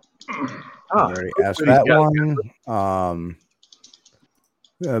already asked that one.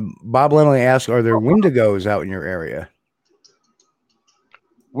 Bob Lindley asked, are there Wendigos out in your area?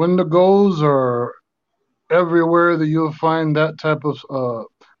 Wendigos are everywhere that you'll find that type of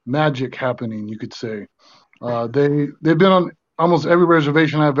magic happening, you could say. They've been on almost every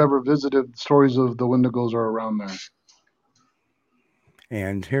reservation I've ever visited. Stories of the Wendigos are around there.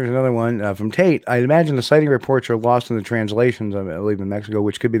 And here's another one from Tate. I imagine the sighting reports are lost in the translations, I believe, in Mexico,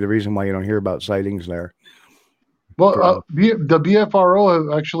 which could be the reason why you don't hear about sightings there. Well, the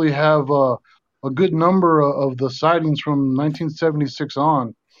BFRO actually have a good number of the sightings from 1976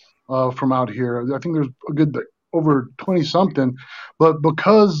 on from out here. I think there's a good over 20-something. But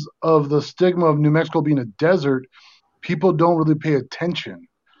because of the stigma of New Mexico being a desert, people don't really pay attention.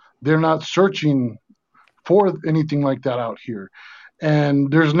 They're not searching for anything like that out here. And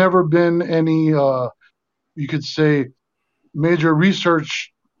there's never been any, you could say, major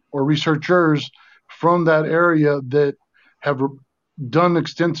research or researchers from that area that have done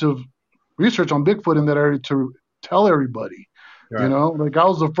extensive research on Bigfoot in that area to tell everybody. Right. Like I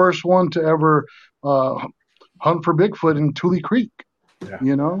was the first one to ever hunt for Bigfoot in Tule Creek,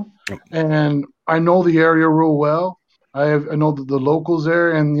 and I know the area real well. I know the locals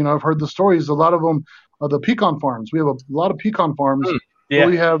there, and I've heard the stories. A lot of them are the pecan farms. We have a lot of pecan farms. Where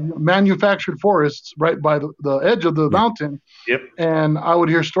we have manufactured forests right by the edge of the mountain. Yep. And I would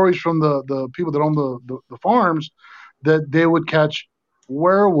hear stories from the people that own the farms that they would catch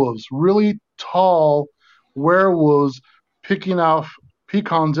werewolves, really tall werewolves, picking off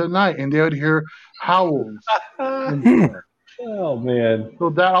pecans at night, and they would hear howls. Oh man! So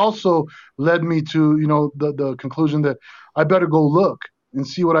that also led me to the conclusion that I better go look and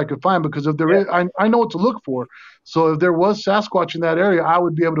see what I could find, because if there is, I know what to look for. So if there was Sasquatch in that area, I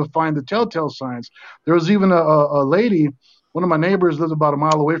would be able to find the telltale signs. There was even a lady, one of my neighbors lived about a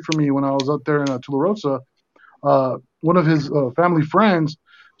mile away from me when I was up there in Tularosa. One of his family friends,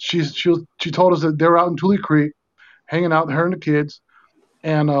 she told us that they were out in Tule Creek, hanging out, her and the kids,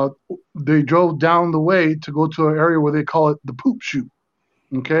 and they drove down the way to go to an area where they call it the poop chute.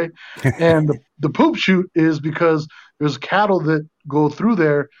 Okay, and the poop chute is because there's cattle that go through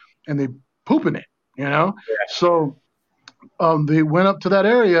there and they poop in it, So they went up to that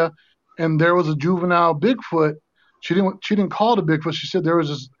area, and there was a juvenile Bigfoot. She didn't call it a Bigfoot. She said there was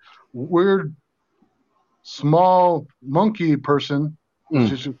this weird small monkey person. She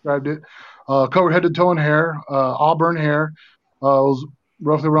described it, covered head to toe in hair, auburn hair, was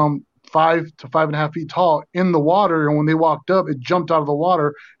roughly around 5 to 5.5 feet tall in the water, and when they walked up, it jumped out of the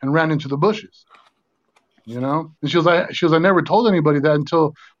water and ran into the bushes. And she was like, I never told anybody that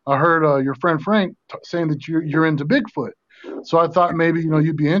until I heard your friend Frank saying that you're into Bigfoot. So I thought maybe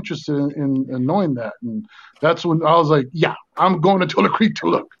you'd be interested in knowing that, and that's when I was like, yeah, I'm going to Tule Creek to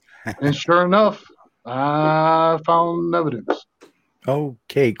look. And sure enough, I found evidence.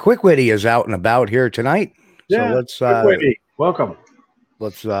 Okay, Quick Witty is out and about here tonight. Yeah, so let's Quick Witty, welcome.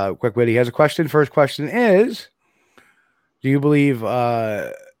 Let's Quick Witty has a question. First question is, do you believe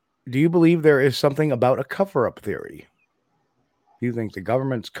there is something about a cover-up theory? Do you think the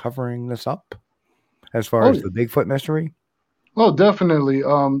government's covering this up as far as the Bigfoot mystery? Oh, definitely.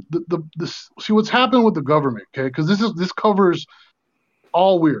 See what's happened with the government, okay? Because this covers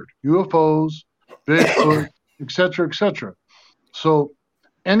all weird UFOs, Bigfoot, et cetera, et cetera. So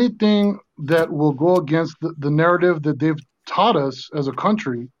anything that will go against the narrative that they've taught us as a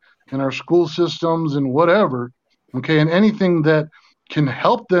country in our school systems and whatever, okay, and anything that can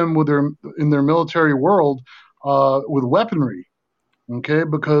help them with in their military world with weaponry, okay,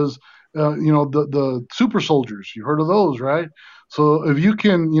 because the super soldiers, you heard of those, right? So if you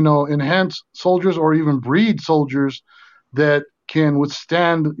can, enhance soldiers or even breed soldiers that can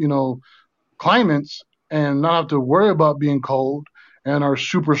withstand, climates and not have to worry about being cold and are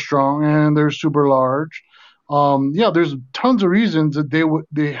super strong and they're super large. There's tons of reasons that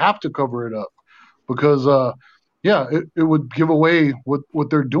they have to cover it up because, it would give away what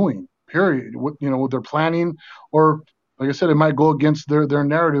they're doing, period. What they're planning, or like I said, it might go against their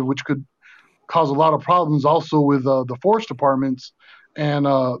narrative, which could cause a lot of problems also with the forest departments and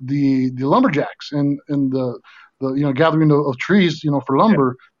the lumberjacks and the gathering of trees, for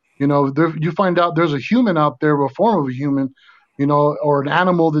lumber. You find out there's a human out there, a form of a human, or an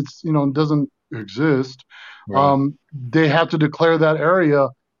animal that's, doesn't exist. Right. They have to declare that area,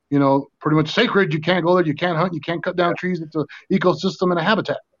 pretty much sacred. You can't go there. You can't hunt. You can't cut down trees. It's an ecosystem and a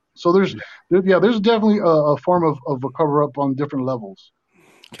habitat. So there's definitely a form of a cover up on different levels.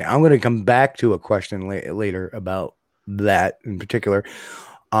 Okay, I'm going to come back to a question later about that in particular.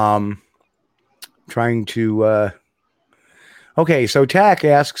 Trying to. Okay, so Tack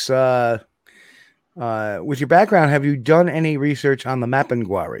asks, with your background, have you done any research on the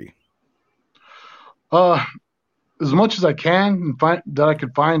Mapinguari? As much as I can that I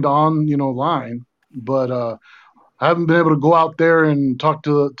could find on line, but I haven't been able to go out there and talk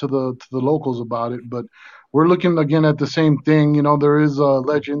to the locals about it. But we're looking again at the same thing. There is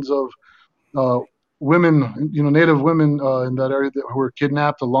legends of women, Native women in that area who were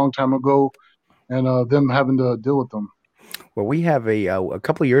kidnapped a long time ago, and them having to deal with them. Well, we have a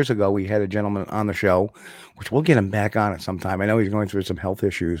couple of years ago, we had a gentleman on the show, which we'll get him back on at some time. I know he's going through some health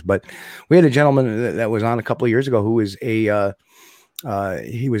issues, but we had a gentleman that was on a couple of years ago who was he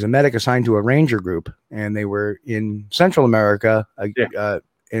was a medic assigned to a ranger group, and they were in Central America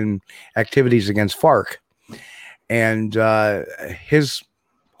in activities against FARC. And his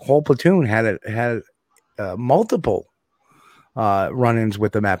whole platoon had multiple run-ins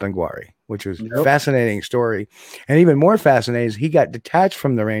with the Mapinguari, which was a fascinating story. And even more fascinating is he got detached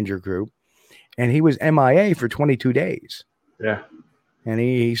from the ranger group, and he was MIA for 22 days. Yeah. And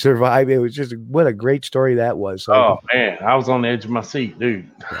he survived. It was just what a great story that was. So, oh, man. I was on the edge of my seat, dude.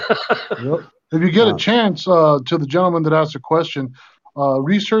 If you get a chance, to the gentleman that asked the question,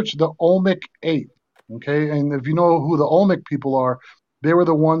 research the Olmec ape. Okay. And if you know who the Olmec people are, they were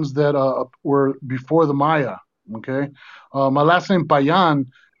the ones that were before the Maya. Okay. My last name, Payan,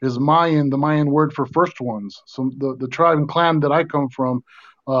 is Mayan, the Mayan word for first ones. So the tribe and clan that I come from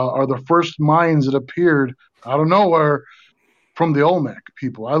are the first Mayans that appeared out of nowhere from the Olmec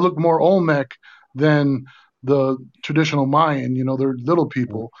people. I look more Olmec than the traditional Mayan. They're little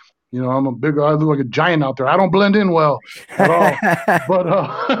people. I look like a giant out there. I don't blend in well at all.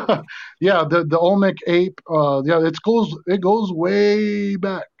 But the Olmec ape, it goes way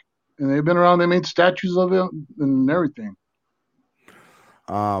back. And they've been around. They made statues of it and everything.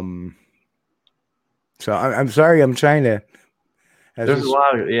 So I'm sorry. I'm trying to. There's a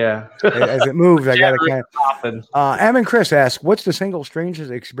lot of as it moves, I got to kind of. Em and Chris ask, "What's the single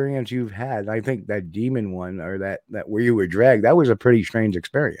strangest experience you've had?" I think that demon one, or that where you were dragged, that was a pretty strange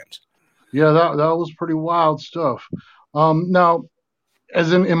experience. Yeah, that was pretty wild stuff. Now,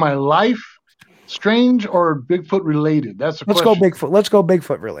 as in my life, strange or Bigfoot related? That's the question. Let's go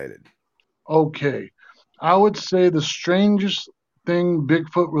Bigfoot related. Okay, I would say the strangest thing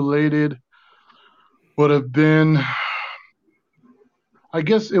Bigfoot related would have been, I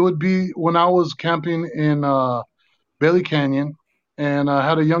guess it would be when I was camping in Bailey Canyon, and I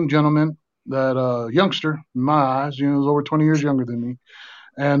had a young gentleman, that youngster in my eyes, he was over 20 years younger than me,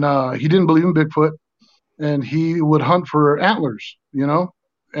 and he didn't believe in Bigfoot, and he would hunt for antlers,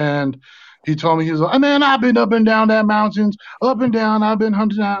 and he told me, he was like, man, I've been up and down that mountains, up and down, I've been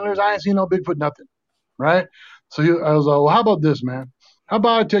hunting antlers, I ain't seen no Bigfoot, nothing, right? So I was like, well, how about this, man? How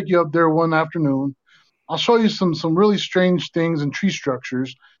about I take you up there one afternoon? I'll show you some really strange things and tree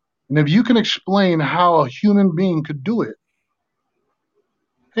structures. And if you can explain how a human being could do it,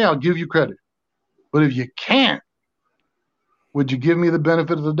 hey, I'll give you credit. But if you can't, would you give me the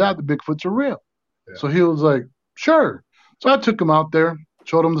benefit of the doubt that Bigfoots are real? Yeah. So he was like, sure. So I took him out there,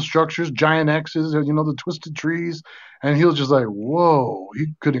 showed him the structures, giant X's, the twisted trees. And he was just like, whoa, he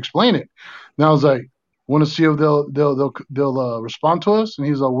couldn't explain it. And I was like, want to see if they'll respond to us? And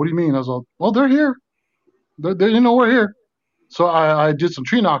he's like, what do you mean? I was like, well, they're here. They know we're here. So I did some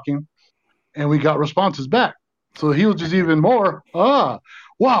tree knocking, and we got responses back. So he was just even more,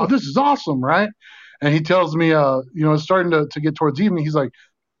 wow, this is awesome, right? And he tells me, it's starting to get towards evening. He's like,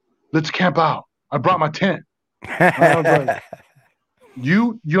 let's camp out. I brought my tent. I was like,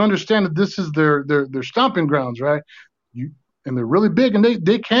 you understand that this is their stomping grounds, right? And they're really big, and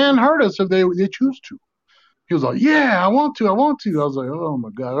they can hurt us if they choose to. He was like, yeah, I want to. I was like, oh my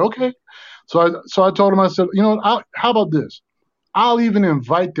God, okay. So I told him, I said, how about this? I'll even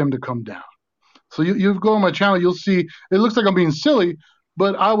invite them to come down. So you go on my channel, you'll see, it looks like I'm being silly,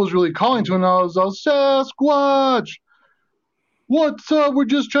 but I was really calling to him, and I was all, Sasquatch, what's up? We're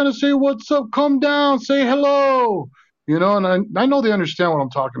just trying to say what's up. Come down, say hello. And I know they understand what I'm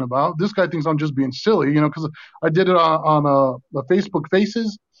talking about. This guy thinks I'm just being silly, because I did it on the Facebook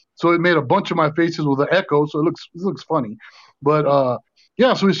Faces, so it made a bunch of my faces with an echo, so it looks funny. But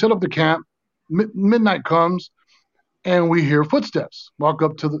so we set up the camp. Midnight comes, and we hear footsteps walk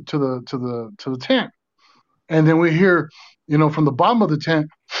up to the tent, and then we hear, from the bottom of the tent,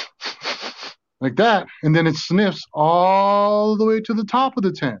 like that, and then it sniffs all the way to the top of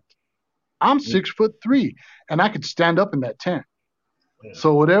the tent. I'm 6'3", and I could stand up in that tent. Yeah.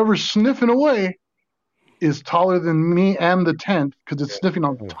 So whatever's sniffing away is taller than me and the tent because it's sniffing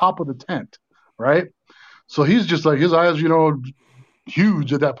on top of the tent, right? So he's just like, his eyes,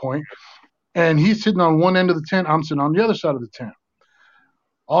 huge at that point. And he's sitting on one end of the tent. I'm sitting on the other side of the tent.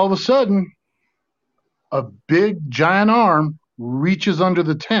 All of a sudden, a big, giant arm reaches under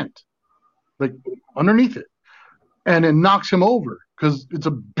the tent, like underneath it, and it knocks him over because it's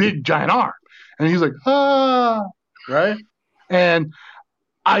a big, giant arm. And he's like, ah, right? And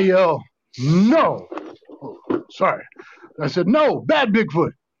I yell, no. Oh, sorry. I said, no, bad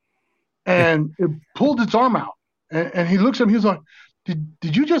Bigfoot. And it pulled its arm out. And he looks at me, he's like,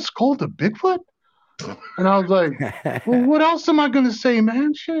 did you just scold a Bigfoot? And I was like, well, what else am I going to say,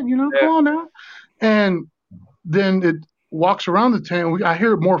 man? Shit, come on now. And then it walks around the tent. I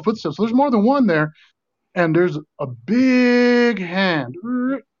hear more footsteps. So there's more than one there. And there's a big hand,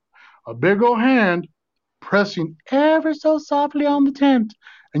 a big old hand pressing ever so softly on the tent.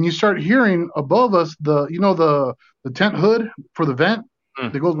 And you start hearing above us the tent hood for the vent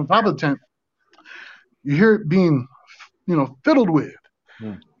that goes on top of the tent. You hear it being, fiddled with.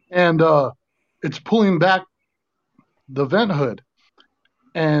 And it's pulling back the vent hood.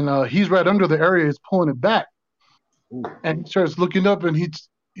 And he's right under the area. He's pulling it back. And he starts looking up, and he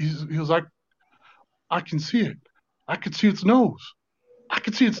was like, I can see it. I can see its nose.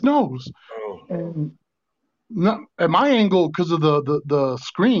 And not, at my angle, because of the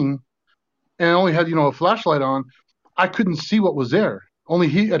screen, and I only had a flashlight on, I couldn't see what was there. Only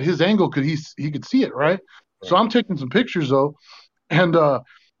he, at his angle, he could see it, right? So I'm taking some pictures though, and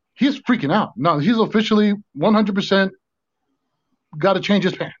he's freaking out. No, he's officially 100% got to change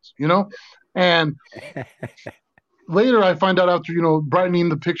his pants, And later I find out after brightening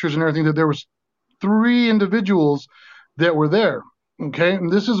the pictures and everything that there was 3 individuals that were there. Okay,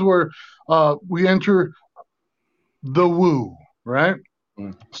 and this is where we enter the woo, right?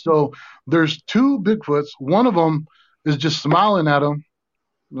 So there's 2 Bigfoots. One of them is just smiling at him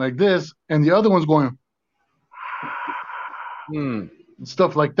like this, and the other one's going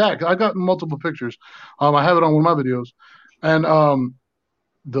stuff like that. I got multiple pictures. I have it on one of my videos. And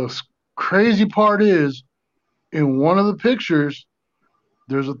the crazy part is, in one of the pictures,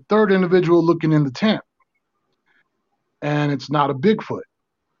 there's a 3rd individual looking in the tent. And it's not a Bigfoot.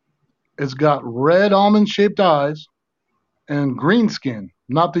 It's got red almond-shaped eyes and green skin,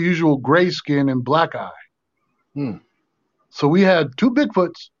 not the usual gray skin and black eye. So we had 2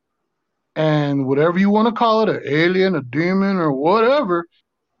 Bigfoots, and whatever you want to call it, an alien, a demon, or whatever,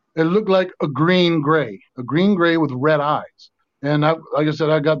 it looked like a green gray with red eyes. And like I said,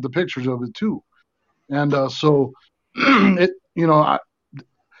 I got the pictures of it too. And so it, he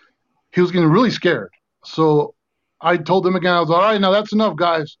was getting really scared. So I told them again, I was all right, now that's enough,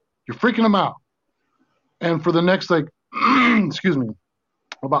 guys. You're freaking them out. And for the next, excuse me,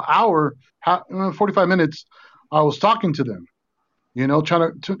 about hour, 45 minutes, I was talking to them,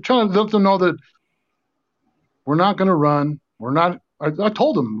 trying to let them know that we're not going to run. I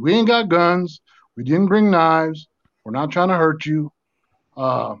told them, we ain't got guns. We didn't bring knives. We're not trying to hurt you.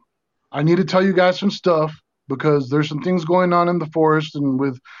 I need to tell you guys some stuff because there's some things going on in the forest, and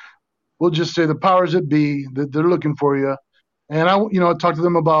we'll just say the powers that be, that they're looking for you. And I talked to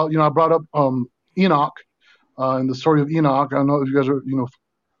them about, I brought up Enoch and the story of Enoch. I don't know if you guys are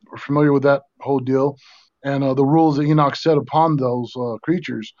familiar with that whole deal, and the rules that Enoch set upon those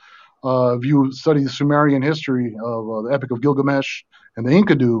creatures. If you study the Sumerian history of the Epic of Gilgamesh and the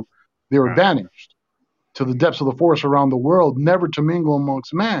Enkidu, they were banished to the depths of the forest around the world, never to mingle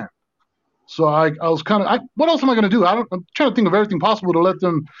amongst man. So I was kind of, what else am I going to do? I'm trying to think of everything possible to let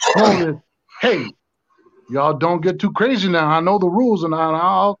them know that, hey, y'all don't get too crazy now. I know the rules, and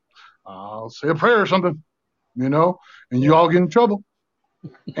I'll say a prayer or something, and you all get in trouble.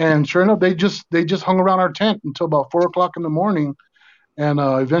 And sure enough, they just hung around our tent until about 4:00 in the morning, and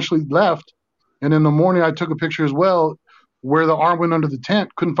eventually left. And in the morning, I took a picture as well where the arm went under the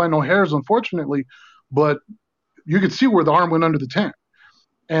tent. Couldn't find no hairs, unfortunately, but you could see where the arm went under the tent.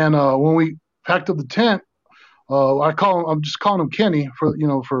 And when we packed up the tent, I'm just calling him Kenny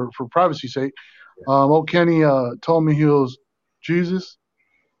for privacy's sake. Old Kenny told me, he goes, Jesus,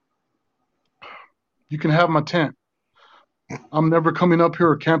 you can have my tent. I'm never coming up here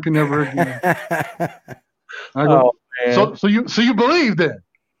or camping ever again. I go, so you believe then,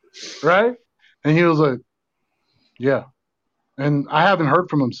 right? And he was like, yeah. And I haven't heard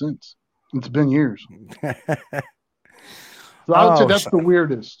from him since. It's been years. So I would say that's the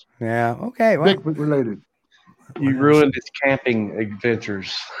weirdest. Yeah. Okay. Well, Bigfoot related. You ruined his camping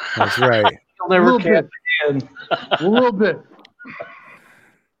adventures. That's right. He'll never camp again. A little bit.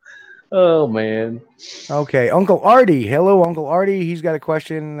 Oh, man. Okay. Uncle Artie. Hello, Uncle Artie. He's got a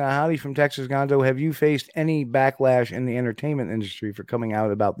question. Howdy from Texas, Gonzo. Have you faced any backlash in the entertainment industry for coming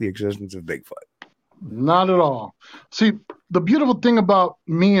out about the existence of Bigfoot? Not at all. See, the beautiful thing about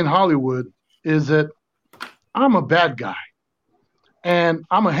me in Hollywood is that I'm a bad guy and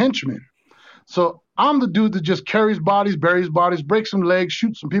I'm a henchman. So I'm the dude that just carries bodies, buries bodies, breaks some legs,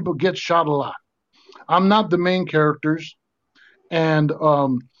 shoots some people, gets shot a lot. I'm not the main characters. And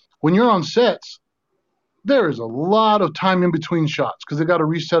when you're on sets, there is a lot of time in between shots because they got to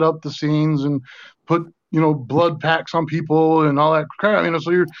reset up the scenes and put, blood packs on people and all that crap.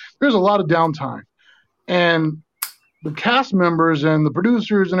 So there's a lot of downtime. And the cast members and the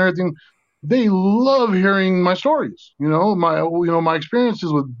producers and everything, they love hearing my stories, my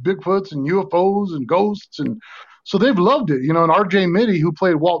experiences with Bigfoots and UFOs and ghosts. And so they've loved it, and RJ Mitty, who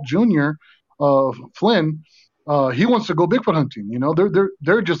played Walt Jr., Flynn, he wants to go Bigfoot hunting.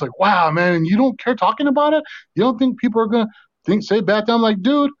 They're just like, wow, man. And you don't care talking about it. You don't think people are going to say bad things? I'm like,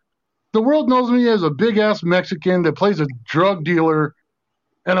 dude, the world knows me as a big ass Mexican that plays a drug dealer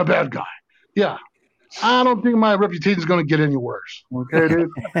and a bad guy. Yeah. I don't think my reputation is going to get any worse. Okay, dude.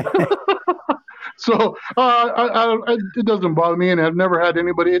 So it doesn't bother me, and I've never had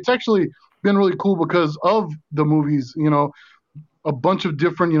anybody. It's actually been really cool because of the movies. A bunch of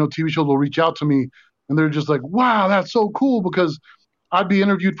different TV shows will reach out to me, and they're just like, "Wow, that's so cool!" Because I'd be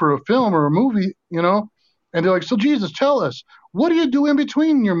interviewed for a film or a movie, and they're like, "So Jesus, tell us, what do you do in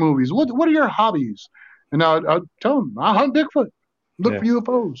between your movies? What are your hobbies?" And I'd tell them, "I hunt Bigfoot, look for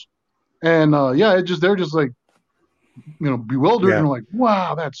UFOs." And they're just like, bewildered and like,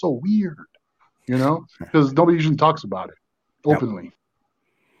 wow, that's so weird, because nobody usually talks about it openly. Yep.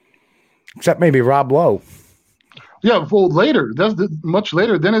 Except maybe Rob Lowe. Yeah, well, later, much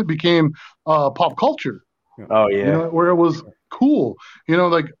later, then it became pop culture. Oh, yeah. Where it was cool. I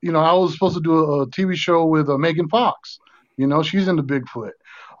was supposed to do a TV show with Megan Fox. She's into Bigfoot.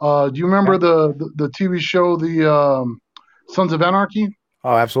 Do you remember the TV show, the Sons of Anarchy?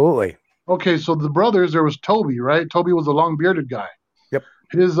 Oh, absolutely. Okay, so the brothers, there was Toby, right? Toby was the long-bearded guy. Yep.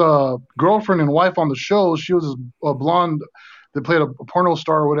 His girlfriend and wife on the show, she was a blonde that played a porno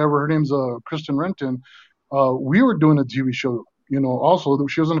star or whatever. Her name's Kristen Renton. We were doing a TV show, also.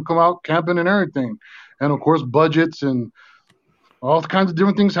 She was going to come out camping and everything. And, of course, budgets and all kinds of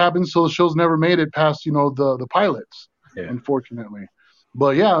different things happened, so the show's never made it past, the pilots, unfortunately.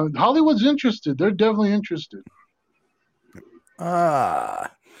 But, yeah, Hollywood's interested. They're definitely interested.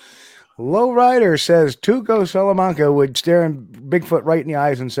 Lowrider says Tuco Salamanca would stare Bigfoot right in the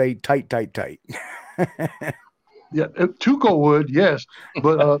eyes and say, tight, tight, tight. Yeah, Tuco would, yes.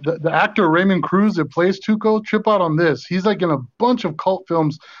 But the actor Raymond Cruz that plays Tuco, trip out on this. He's like in a bunch of cult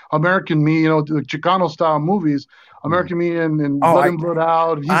films, American Me, the Chicano-style movies, American Me and Blood In, Blood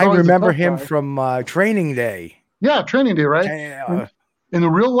Out. I remember him from Training Day. Yeah, Training Day, right? In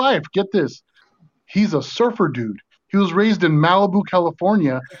real life, get this, he's a surfer dude. He was raised in Malibu,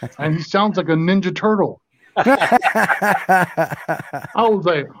 California, and he sounds like a Ninja Turtle. I was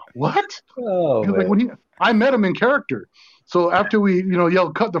like, what? Oh, like, I met him in character. So after we,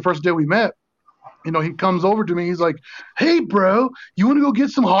 yelled cut the first day we met, he comes over to me. He's like, hey, bro, you want to go get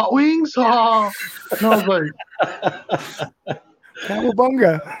some hot wings? And I was like,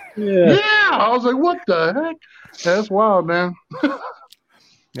 Cowabunga. Yeah. I was like, what the heck? That's wild, man.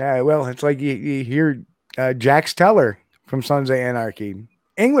 Yeah, well, it's like you hear Jax Teller from Sons of Anarchy.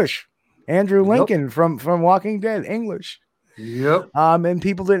 English. Andrew Lincoln from Walking Dead. English. Yep. And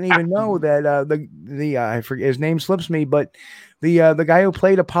people didn't even know that I forget his name slips me, but the guy who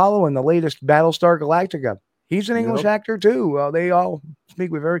played Apollo in the latest Battlestar Galactica, he's an English actor too. They all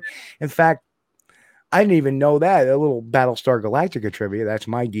speak with very. In fact, I didn't even know that. A little Battlestar Galactica trivia. That's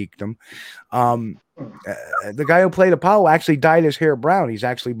my geekdom. The guy who played Apollo actually dyed his hair brown. He's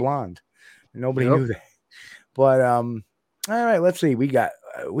actually blonde. Nobody knew that. But all right, let's see. We got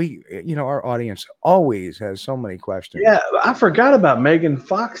our audience always has so many questions. Yeah, I forgot about Megan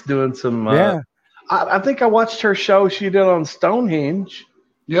Fox doing some. I think I watched her show she did on Stonehenge.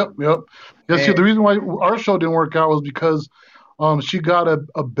 Yep. Yeah, see, the reason why our show didn't work out was because she got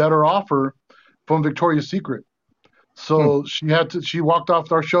a better offer from Victoria's Secret. So she walked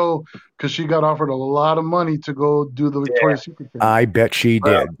off our show because she got offered a lot of money to go do the Victoria's Secret thing. I bet she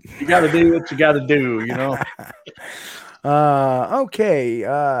did. You got to do what you got to do, Okay.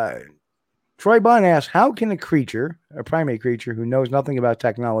 Troy Bunn asks, how can a primate creature who knows nothing about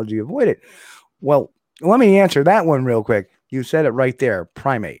technology, avoid it? Well, let me answer that one real quick. You said it right there.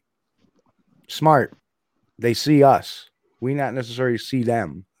 Primate. Smart. They see us. We not necessarily see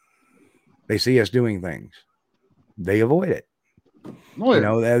them. They see us doing things. They avoid it.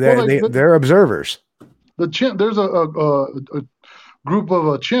 They're observers. There's a group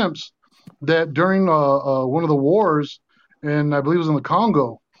of chimps that during one of the wars, and I believe it was in the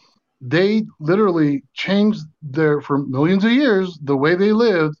Congo, they literally changed for millions of years the way they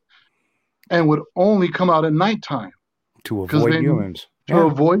lived, and would only come out at nighttime to avoid humans.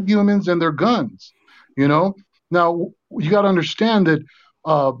 Avoid humans and their guns. Now you got to understand that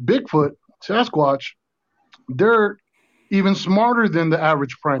Bigfoot, Sasquatch, they're even smarter than the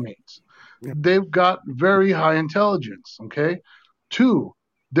average primates. Yep. They've got very high intelligence. Okay. 2,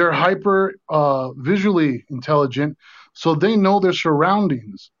 they're hyper visually intelligent, so they know their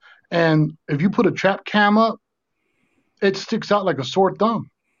surroundings. And if you put a trap cam up, it sticks out like a sore thumb.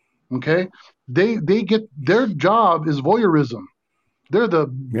 Okay. They get, their job is voyeurism. They're the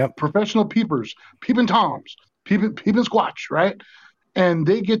professional peepers, peeping toms, peeping squatch, right? And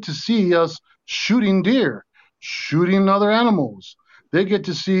they get to see us shooting deer, shooting other animals. They get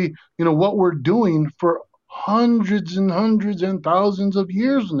to see, what we're doing for hundreds and hundreds and thousands of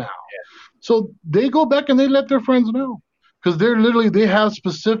years now. Yeah. So they go back and they let their friends know, because they have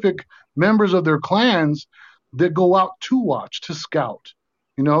specific members of their clans that go out to watch, to scout.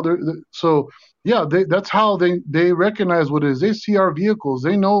 That's how they recognize what it is. They see our vehicles.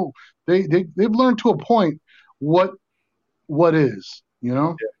 They know they've learned to a point what is.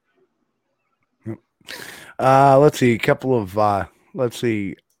 Let's see. A couple of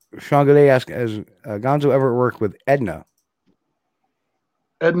Sean Godet asks, has Gonzo ever worked with Edna?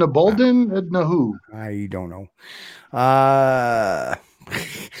 Edna Bolden? Edna who? I don't know.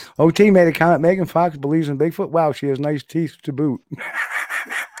 OT made a comment. Megan Fox believes in Bigfoot. Wow, she has nice teeth to boot.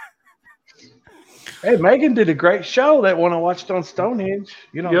 Hey, Megan did a great show, that one I watched on Stonehenge.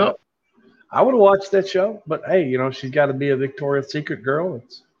 Yep. I would have watched that show, but hey, she's got to be a Victoria's Secret girl.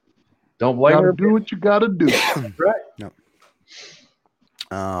 Don't blame her. Do what you got to do. Right. No.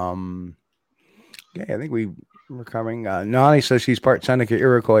 I think we're covering. Nani says she's part Seneca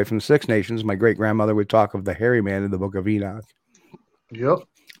Iroquois from the Six Nations. My great grandmother would talk of the hairy man in the Book of Enoch. Yep.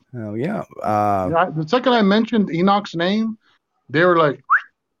 Oh yeah. The second I mentioned Enoch's name, they were like,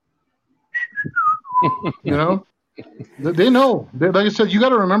 they know. Like I said, you got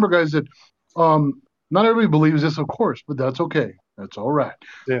to remember, guys, that not everybody believes this, of course, but that's okay. That's all right.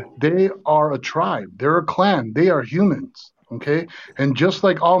 Yeah. They are a tribe. They're a clan. They are humans. Okay. And just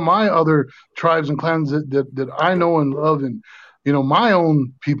like all my other tribes and clans that I know and love, and, my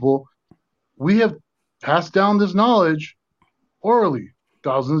own people, we have passed down this knowledge orally,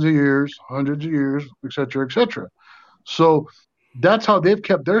 thousands of years, hundreds of years, et cetera, et cetera. So that's how they've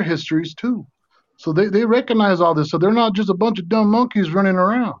kept their histories too. So they recognize all this. So they're not just a bunch of dumb monkeys running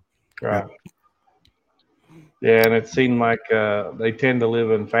around. Right. Yeah, and it seemed like they tend to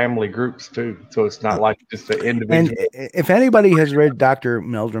live in family groups too. So it's not like just an individual. And if anybody has read Dr.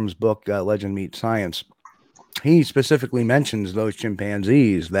 Meldrum's book, Legend Meets Science, he specifically mentions those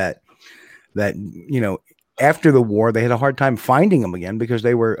chimpanzees that after the war, they had a hard time finding them again because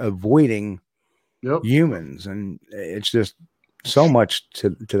they were avoiding humans. And it's just so much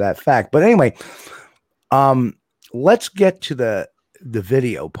to that fact. But anyway, let's get to the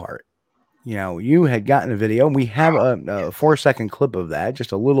video part. You had gotten a video. We have a 4-second clip of that,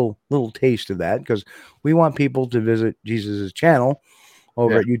 just a little taste of that, because we want people to visit Jesus's channel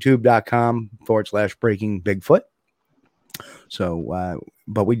over at youtube.com/Breaking Bigfoot. So,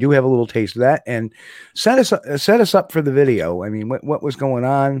 but we do have a little taste of that, and set us up for the video. I mean, what was going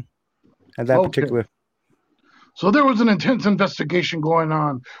on at that particular? So there was an intense investigation going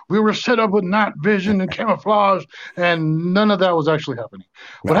on. We were set up with night vision and camouflage, and none of that was actually happening.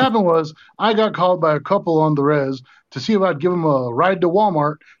 What happened was I got called by a couple on the res to see if I'd give them a ride to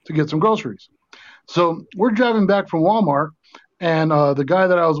Walmart to get some groceries. So we're driving back from Walmart, and the guy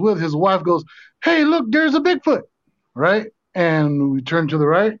that I was with, his wife goes, "Hey, look, there's a Bigfoot," right? And we turn to the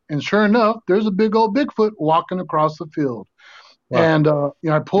right, and sure enough, there's a big old Bigfoot walking across the field. Wow. And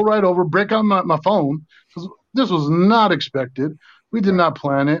I pull right over, break out my phone. This was not expected. We did not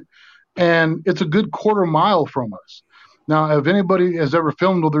plan it. And it's a good quarter mile from us. Now, if anybody has ever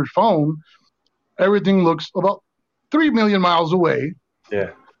filmed with their phone, everything looks about 3 million miles away.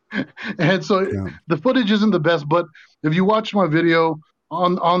 Yeah. And so the footage isn't the best, but if you watch my video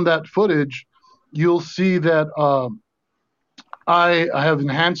on that footage, you'll see that I have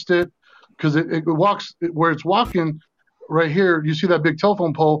enhanced it because it walks where it's walking right here. You see that big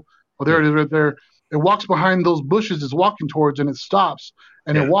telephone pole? Oh, there it is right there. It walks behind those bushes it's walking towards, and it stops,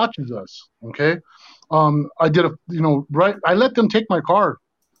 and it watches us, okay? I did I let them take my car.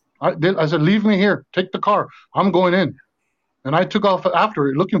 I said, "Leave me here. Take the car. I'm going in." And I took off after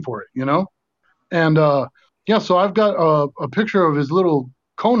it, looking for it, And, so I've got a picture of his little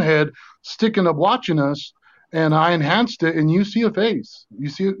cone head sticking up watching us, and I enhanced it, and you see a face. You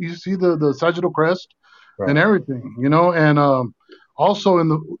see the sagittal crest and everything, and also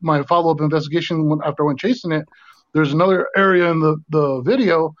in my follow-up investigation after I went chasing it, there's another area in the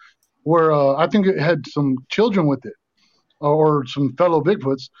video where I think it had some children with it or some fellow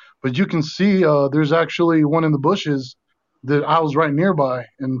Bigfoots, but you can see there's actually one in the bushes that I was right nearby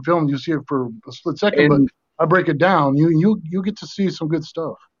and filmed. You see it for a split second, but I break it down. You get to see some good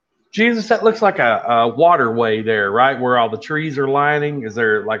stuff. Jesus, that looks like a waterway there, right? Where all the trees are lining. Is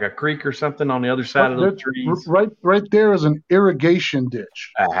there like a creek or something on the other side of the trees? Right there is an irrigation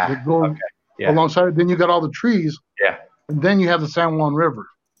ditch. That goes alongside. Then you got all the trees. Yeah. And then you have the San Juan River.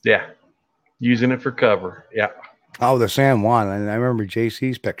 Yeah. Using it for cover. Yeah. Oh, the San Juan. And I remember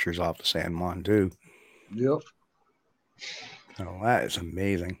JC's pictures off the San Juan too. Yep. Oh, that is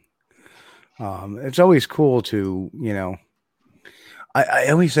amazing. It's always cool to, I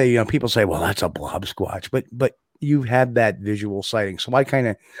always say, people say, well, that's a blob squatch, but you've had that visual sighting. So I kind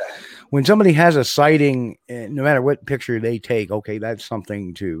of, when somebody has a sighting, no matter what picture they take, okay, that's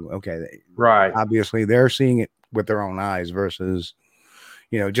something right. Obviously they're seeing it with their own eyes versus,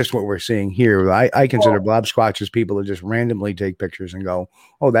 just what we're seeing here. I consider blob squatches people that just randomly take pictures and go,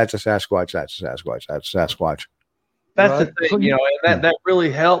 oh, that's a Sasquatch. That's a Sasquatch. That's a Sasquatch. That's the thing, and that really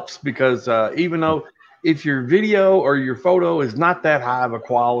helps because even though if your video or your photo is not that high of a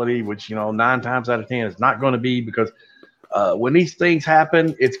quality, which, 9 times out of 10 is not going to be because when these things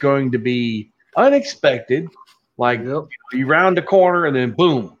happen, it's going to be unexpected. Like you round the corner and then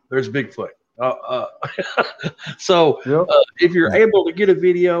boom, there's Bigfoot. So if you're able to get a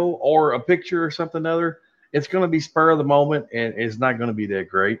video or a picture or something other, it's going to be spur of the moment and it's not going to be that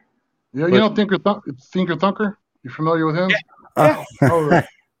great. Yeah, you know Thinker Thunker? You familiar with him? Yeah. Right.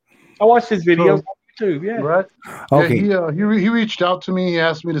 I watched his videos on YouTube. Yeah. Right. Okay. Yeah, he reached out to me. He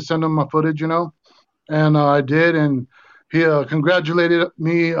asked me to send him my footage, and I did. And he congratulated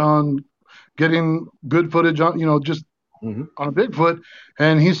me on getting good footage on, just on a Bigfoot.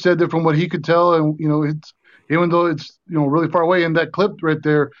 And he said that from what he could tell, and it's even though it's really far away in that clip right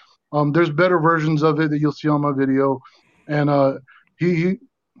there, there's better versions of it that you'll see on my video. And he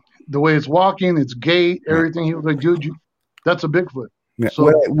the way it's walking, its gait, everything. He was like, dude, that's a Bigfoot. Yeah.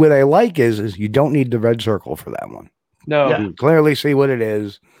 So what I like is you don't need the red circle for that one. No. You clearly see what it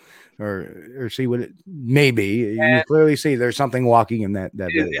is or see what it may be. You clearly see there's something walking in that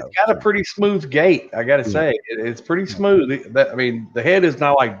video. It's got a pretty smooth gait, I got to say. It's pretty smooth. The head is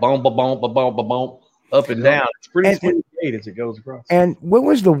not like bump, up and down. It's pretty smooth gait as it goes across. And what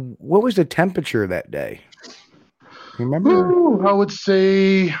was the temperature that day? Remember? I would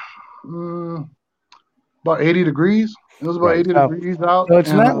say about 80 degrees. It was about 80 degrees out. So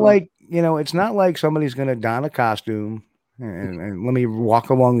it's not like, it's not like somebody's going to don a costume and let me walk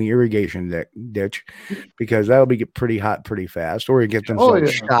along the irrigation ditch because that'll get pretty hot pretty fast or you get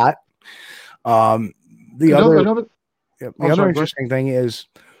themselves shot. The other interesting thing is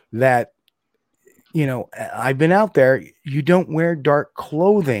that, I've been out there. You don't wear dark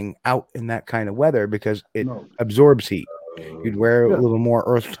clothing out in that kind of weather because it absorbs heat. You'd wear a little more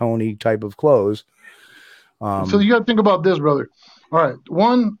earth tone-y type of clothes. So you got to think about this, brother. All right.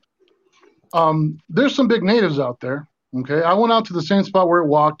 One, there's some big natives out there. Okay. I went out to the same spot where it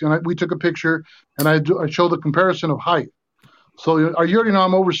walked and we took a picture and I showed the comparison of height. So you already know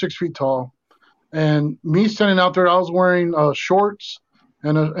I'm over 6 feet tall and me standing out there, I was wearing shorts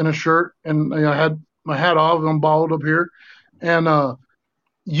and a shirt and I had my hat off. I'm bald up here, and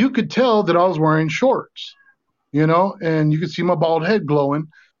you could tell that I was wearing shorts, and you could see my bald head glowing.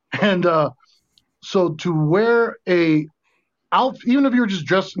 And so to wear a outfit, even if you're just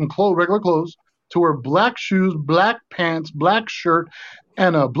dressed in regular clothes, to wear black shoes, black pants, black shirt,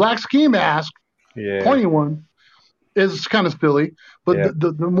 and a black ski mask, pointy one, is kind of silly. But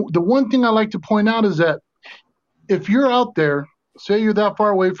the one thing I like to point out is that if you're out there, say you're that far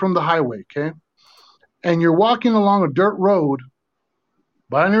away from the highway, okay, and you're walking along a dirt road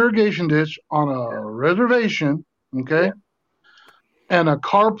by an irrigation ditch on a reservation, okay, and a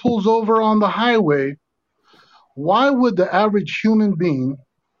car pulls over on the highway, why would the average human being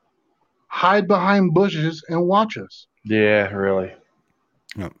hide behind bushes and watch us? Yeah, really.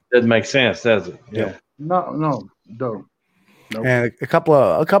 No. Doesn't make sense, does it? Yeah. No. Nope. And a couple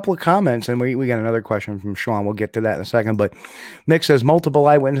of comments, and we got another question from Sean. We'll get to that in a second. But Nick says multiple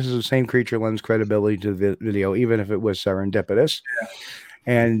eyewitnesses of the same creature lends credibility to the video, even if it was serendipitous. Yeah.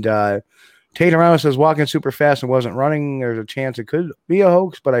 And Tate Arano says walking super fast and wasn't running. There's a chance it could be a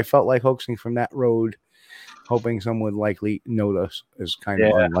hoax, but I felt like hoaxing from that road, hoping someone would likely notice, is kind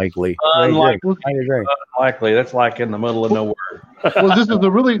of unlikely. Unlikely. I agree. Unlikely. That's like in the middle of nowhere. Well, this is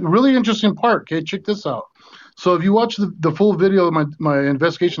the really, really interesting part. Okay, check this out. So if you watch the full video of my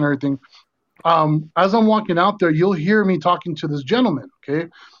investigation and everything, as I'm walking out there, you'll hear me talking to this gentleman, okay,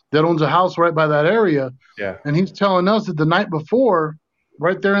 that owns a house right by that area. Yeah. And he's telling us that the night before,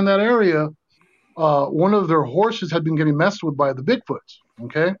 right there in that area, one of their horses had been getting messed with by the Bigfoots,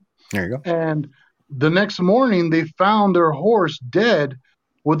 okay? There you go. And the next morning, they found their horse dead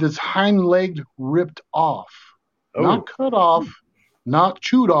with its hind leg ripped off. Oh. Not cut off, not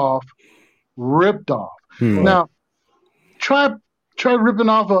chewed off, ripped off. Now, try ripping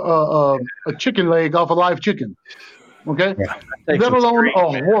off a chicken leg off a live chicken, okay? Yeah. Let alone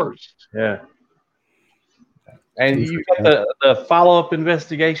a horse. Yeah. And you got the follow-up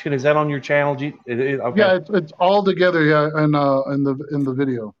investigation. Is that on your channel? Okay. Yeah, it's all together. Yeah, in the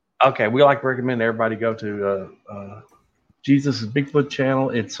video. Okay, we like to recommend everybody go to Jesus' Bigfoot channel.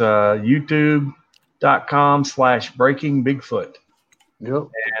 It's youtube.com/breakingbigfoot. Yep.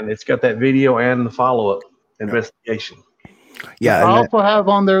 And it's got that video and the follow-up investigation. Yeah. I also have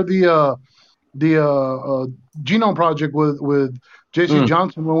on there the Genome Project with J.C.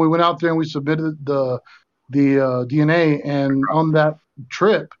 Johnson when we went out there and we submitted the DNA, and on that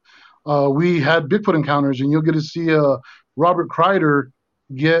trip we had Bigfoot encounters, and you'll get to see Robert Kreider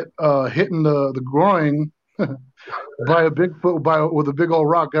get hit in the groin by a Bigfoot with a big old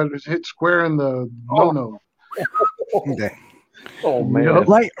rock. Got hit square in the no. Okay. Oh man!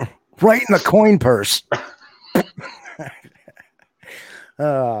 Right in the coin purse.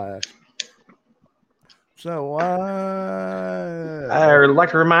 So I'd like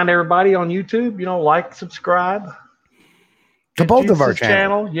to remind everybody on YouTube, like, subscribe to both of our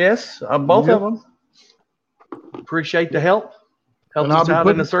channels. Yes, both of them. Appreciate the help. Helps us out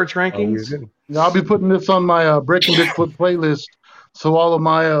in the search rankings. I'll be putting this on my Breaking Bigfoot playlist, so all of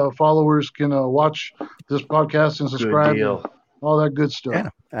my followers can watch this podcast and subscribe. And all that good stuff. Yeah,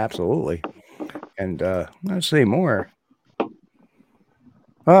 absolutely. And let's see more.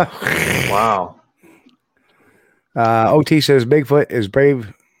 Wow. OT says Bigfoot is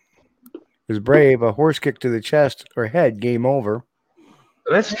brave. A horse kick to the chest or head, game over.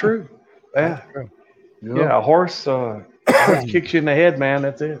 That's true. Yeah. Yeah, a horse kicks you in the head, man.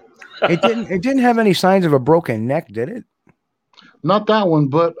 That's it. It didn't have any signs of a broken neck, did it? Not that one,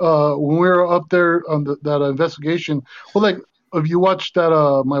 but when we were up there on that investigation, well, like if you watched that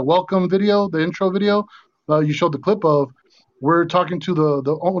my welcome video, the intro video, you showed the clip of, we're talking to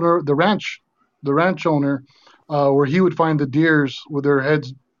the owner, the ranch owner, where he would find the deers with their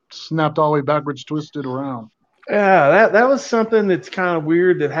heads snapped all the way backwards, twisted around. Yeah, that was something that's kind of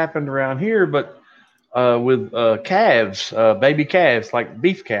weird that happened around here, but with calves, baby calves, like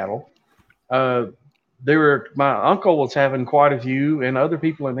beef cattle, my uncle was having quite a few, and other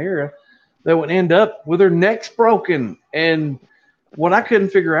people in the area that would end up with their necks broken. And what I couldn't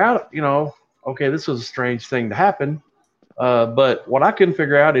figure out, okay, this was a strange thing to happen, but what I couldn't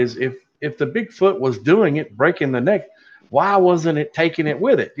figure out is if the Bigfoot was doing it, breaking the neck, why wasn't it taking it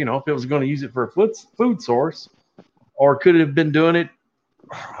with it? If it was going to use it for a food source, or could it have been doing it,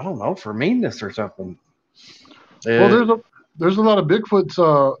 I don't know, for meanness or something? Well, there's a lot of Bigfoot's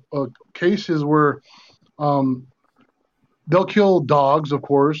cases where they'll kill dogs, of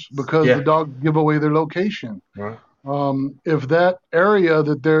course, because the dogs give away their location. Right. If that area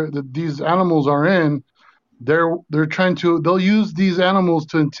that these animals are in, they'll use these animals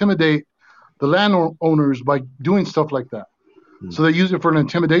to intimidate the landowners by doing stuff like that. So they use it for an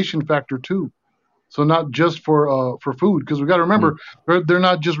intimidation factor too. So not just for food, because we got to remember they're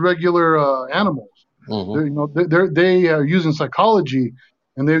not just regular animals. They are using psychology,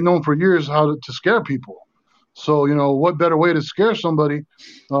 and they've known for years how to scare people. So what better way to scare somebody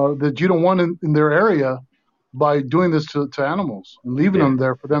that you don't want in their area by doing this to animals and leaving them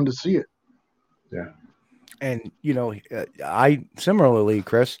there for them to see it. Yeah. And I similarly,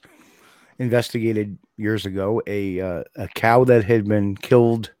 Chris, investigated years ago a cow that had been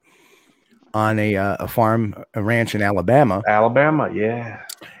killed on a farm, a ranch in Alabama. Yeah.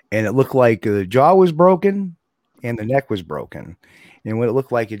 And it looked like the jaw was broken and the neck was broken. And what it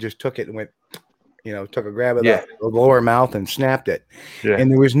looked like, it just took it and went, took a grab of the lower mouth and snapped it. Yeah. And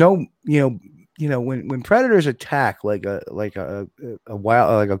there was no, when predators attack like a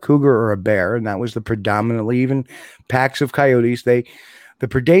wild, like a cougar or a bear, and that was the predominantly, even packs of coyotes, the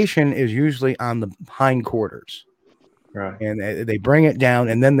predation is usually on the hindquarters. Right. And they bring it down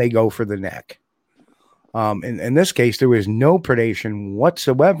and then they go for the neck. In this case, there was no predation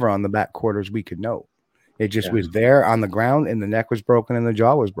whatsoever on the back quarters we could know. It just was there on the ground, and the neck was broken and the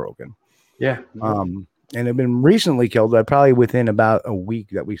jaw was broken. Yeah. And it had been recently killed, probably within about a week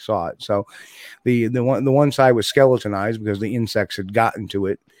that we saw it. So the one side was skeletonized because the insects had gotten to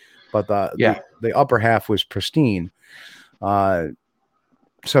it, but the upper half was pristine. And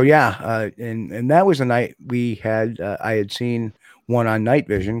that was the night we had, I had seen one on night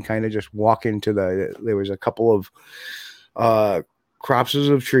vision, kind of just walk into there was a couple of cropses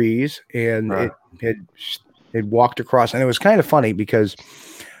of trees, and it walked across, and it was kind of funny because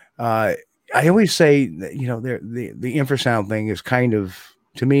I always say that, the infrasound thing is kind of,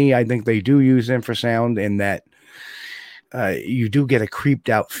 to me, I think they do use infrasound in that you do get a creeped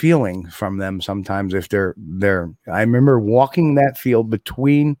out feeling from them sometimes if they're I remember walking that field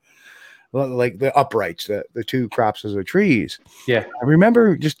between like the uprights, the two cropses of trees. Yeah. I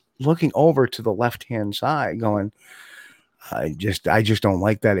remember just looking over to the left-hand side going, I just don't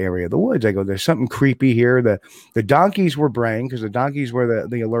like that area of the woods. I go, there's something creepy here. The donkeys were braying because the donkeys were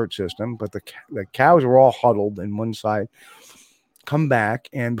the alert system, but the cows were all huddled in one side. Come back,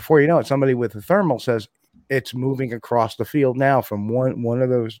 and before you know it, somebody with a thermal says it's moving across the field now from one of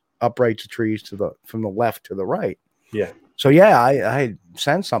those uprights of trees from the left to the right. Yeah. So I had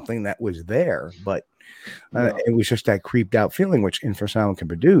sensed something that was there, but it was just that creeped out feeling which infrasound can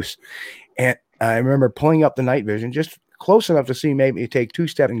produce. And I remember pulling up the night vision just close enough to see maybe take 2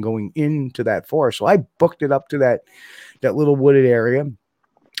 steps and going into that forest. So I booked it up to that little wooded area,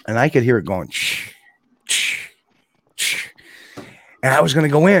 and I could hear it going, shh, shh, shh. And I was going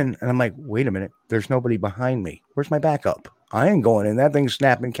to go in, and I'm like, wait a minute, there's nobody behind me. Where's my backup? I ain't going in. That thing's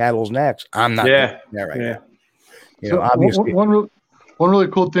snapping cattle's necks. I'm not doing that right now. Obviously. One really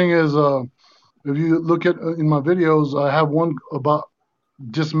cool thing is if you look at in my videos, I have one about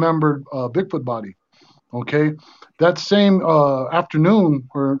dismembered Bigfoot body. Okay, that same afternoon,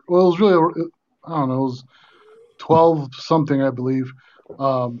 it was really, I don't know, it was 12 something, I believe.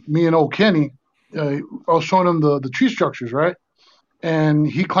 Me and old Kenny, I was showing him the tree structures, right? And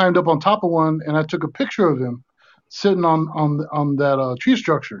he climbed up on top of one, and I took a picture of him sitting on that tree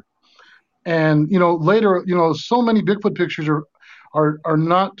structure. And later, so many Bigfoot pictures are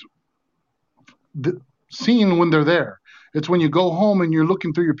not seen when they're there. It's when you go home and you're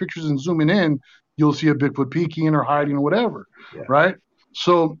looking through your pictures and zooming in, you'll see a Bigfoot peeking or hiding or whatever, right?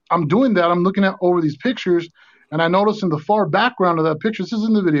 So I'm doing that. I'm looking at over these pictures, and I notice in the far background of that picture, this is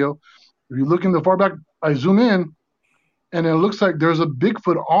in the video, if you look in the far back, I zoom in, and it looks like there's a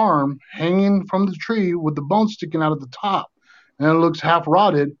Bigfoot arm hanging from the tree with the bone sticking out at the top, and it looks half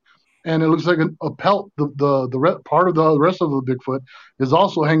rotted, and it looks like a pelt. The part of the rest of the Bigfoot is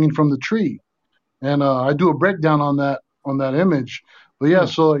also hanging from the tree, and I do a breakdown on that image. But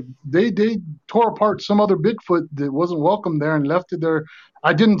so like they tore apart some other Bigfoot that wasn't welcome there and left it there.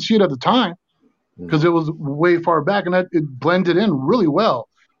 I didn't see it at the time because it was way far back, and it blended in really well.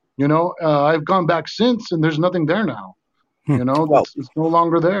 I've gone back since, and there's nothing there now. It's no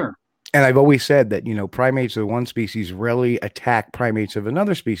longer there. And I've always said that, primates of one species rarely attack primates of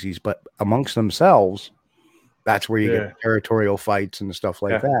another species, but amongst themselves, that's where you get territorial fights and stuff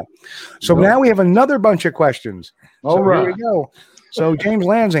like that. So now we have another bunch of questions. All right. Here we go. So James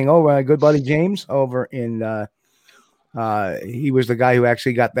Lansing, my good buddy James over in, he was the guy who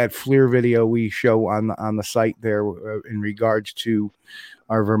actually got that FLIR video we show on the site there in regards to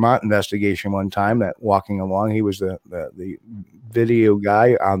our Vermont investigation one time, that walking along, he was the video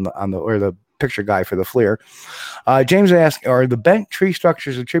guy or the picture guy for the FLIR. James asked, are the bent tree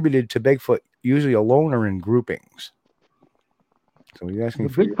structures attributed to Bigfoot usually alone or in groupings? So he's asking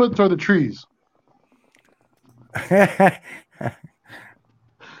the Bigfoots or the trees?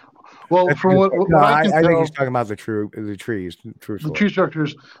 Well, from what I can tell, think he's talking about the trees. The tree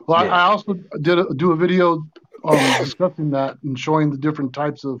structures. Well, yeah. I also do a video discussing that and showing the different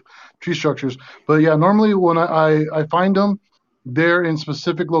types of tree structures. But yeah, normally when I find them, they're in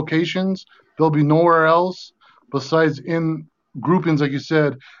specific locations. They'll be nowhere else besides in groupings, like you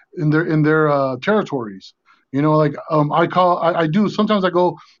said, in their territories. You know, like I do. Sometimes I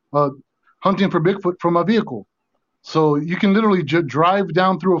go hunting for Bigfoot from a vehicle. So you can literally drive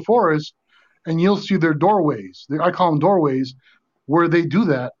down through a forest, and you'll see their doorways. I call them doorways, where they do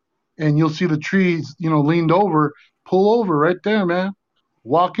that. And you'll see the trees, leaned over, pull over right there, man.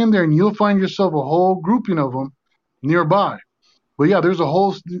 Walk in there and you'll find yourself a whole grouping of them nearby. But yeah,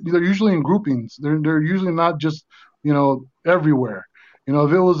 they're usually in groupings. They're usually not just, everywhere.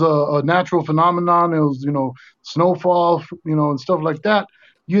 If it was a natural phenomenon, it was, snowfall, and stuff like that,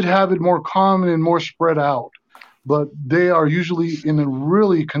 you'd have it more common and more spread out. But they are usually in a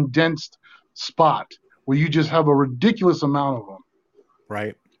really condensed spot where you just have a ridiculous amount of them.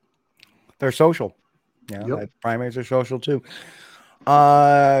 Right. They're social. Yeah, yep. Primates are social too.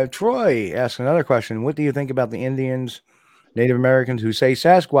 Troy asks another question. What do you think about the Indians, Native Americans, who say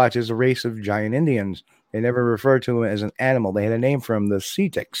Sasquatch is a race of giant Indians? They never refer to him as an animal. They had a name for him, the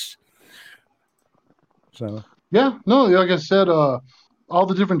Cetics. So yeah, no, like I said, all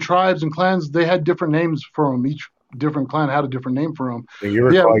the different tribes and clans, they had different names for them. Each different clan had a different name for them. The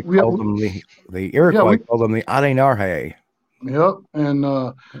Iroquois called them the Adenarhe. Yep,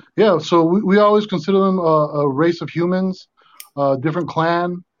 and so we always consider them a race of humans, different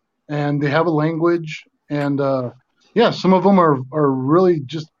clan, and they have a language, and some of them are really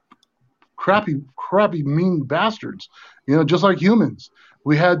just crappy, mean bastards, just like humans.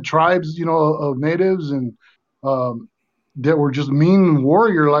 We had tribes, of natives and that were just mean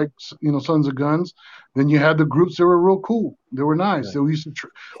warrior, like sons of guns. Then you had the groups that were real cool. They were nice. Yeah. So we used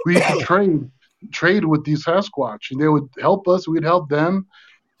to trade with these Sasquatch, and they would help us, we'd help them,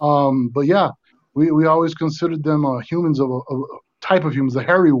 but yeah, we always considered them humans of a type of humans, the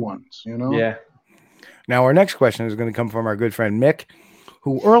hairy ones. Yeah. Now our next question is going to come from our good friend Mick,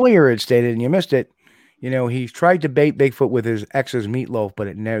 who earlier had stated, and you missed it, he's tried to bait Bigfoot with his ex's meatloaf, but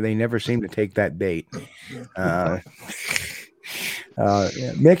they never seem to take that bait.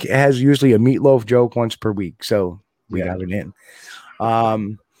 Mick has usually a meatloaf joke once per week, so we got it in.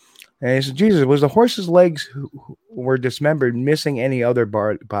 And he said, Jesus, was the horse's legs who were dismembered missing any other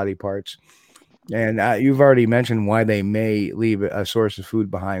body parts? And you've already mentioned why they may leave a source of food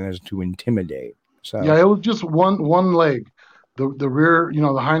behind as to intimidate. So yeah, it was just one leg. The rear,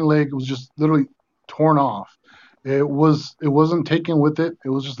 the hind leg was just literally torn off. It wasn't taken with it. It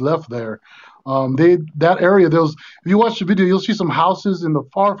was just left there. That area, if you watch the video, you'll see some houses in the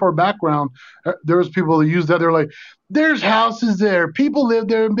far background. There was people that use that. They're like, there's houses there. People live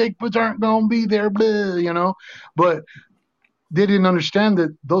there, and Bigfoots aren't going to be there, blah, But they didn't understand that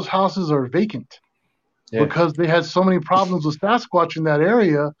those houses are vacant because they had so many problems with Sasquatch in that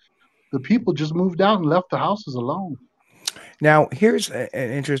area. The people just moved out and left the houses alone. Now, here's an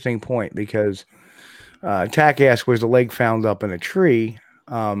interesting point because Tack asked, was the leg found up in a tree?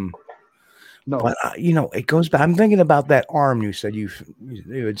 No, but it goes back. I'm thinking about that arm you said you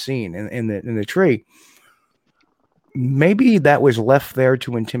had seen in the tree. Maybe that was left there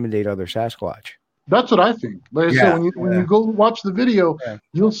to intimidate other Sasquatch. That's what I think. Like I said, when you go watch the video,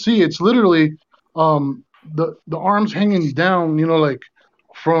 you'll see it's literally the arms hanging down. Like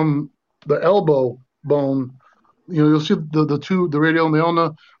from the elbow bone. You'll see the radial and the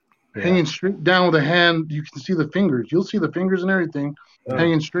ulna hanging straight down with a hand. You can see the fingers. You'll see the fingers and everything.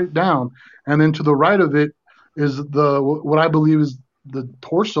 Hanging straight down, and then to the right of it is what I believe is the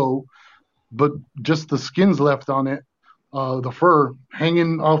torso, but just the skin's left on it, the fur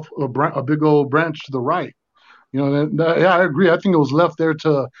hanging off a big old branch to the right. I agree. I think it was left there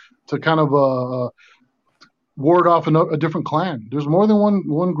to kind of ward off a different clan. There's more than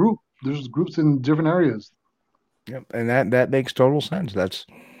one group. There's groups in different areas. Yep, and that makes total sense. That's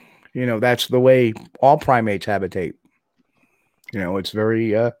that's the way all primates habitate. It's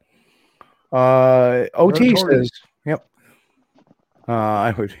very OT says, yep.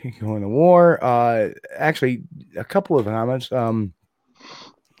 I would be going to war. Actually, a couple of comments.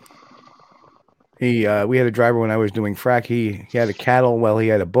 We had a driver when I was doing frack. He had a cattle. Well, he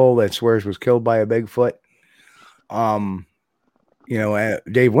had a bull that swears was killed by a Bigfoot.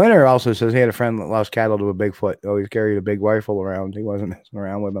 Dave Winter also says he had a friend that lost cattle to a Bigfoot. Always carried a big rifle around. He wasn't messing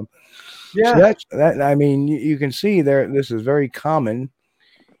around with them. Yeah, so that's that. I mean, you can see there. This is very common,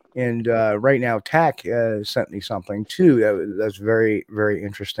 and right now, Tack sent me something too. That's very, very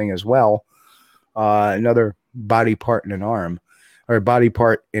interesting as well. Another body part in an arm. or a body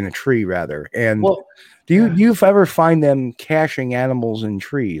part in a tree rather. And do you ever find them caching animals in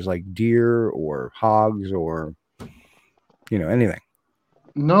trees like deer or hogs or anything?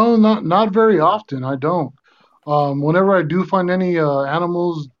 No, not very often. I don't. Whenever I do find any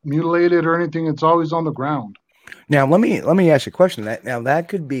animals mutilated or anything, it's always on the ground. Now let me ask you a question. That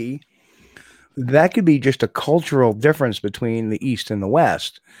could be just a cultural difference between the East and the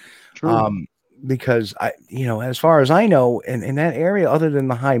West. True. Because as far as I know, in that area, other than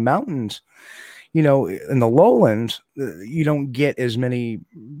the high mountains, in the lowlands, you don't get as many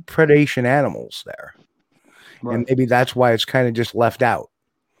predation animals there. Right. And maybe that's why it's kind of just left out.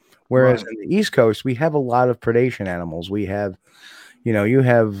 Whereas in the East Coast, we have a lot of predation animals. We have, you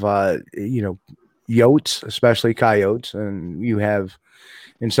have, yotes, especially coyotes, and you have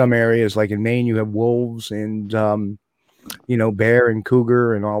in some areas, like in Maine, you have wolves and, bear and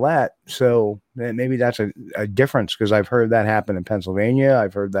cougar and all that. So maybe that's a difference, because I've heard that happen in Pennsylvania.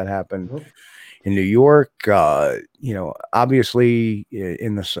 I've heard that happen in New York. Obviously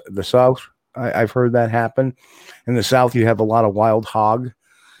in the South, I've heard that happen. In the South, you have a lot of wild hog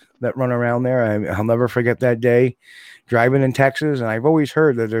that run around there. I'll never forget that day driving in Texas, and I've always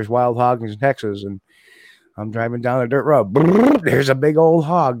heard that there's wild hogs in Texas, and I'm driving down a dirt road. There's a big old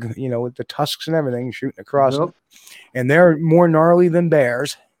hog, with the tusks and everything shooting across. Yep. And they're more gnarly than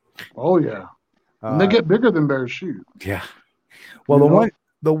bears. Oh yeah, and they get bigger than bears. Shoot. Yeah. Well,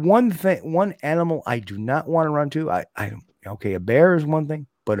 the one animal I do not want to run to. A bear is one thing,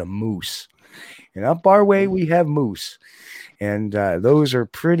 but a moose. And up our way we have moose, and those are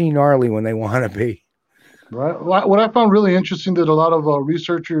pretty gnarly when they want to be. Right. What I found really interesting that a lot of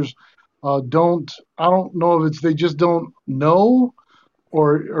researchers don't. I don't know if it's they just don't know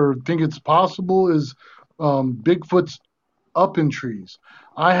or think it's possible is Bigfoot's up in trees.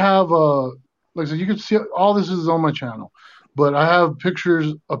 I have like I said, you can see all this is on my channel, but I have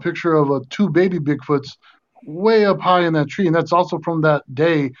a picture of two baby Bigfoots way up high in that tree, and that's also from that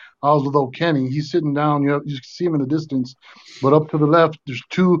day I was with old Kenny. He's sitting down, you can see him in the distance, but up to the left there's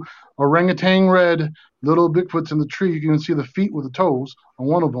two orangutan red little Bigfoots in the tree. You can see the feet with the toes on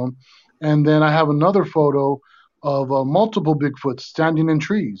one of them, and then I have another photo of multiple Bigfoots standing in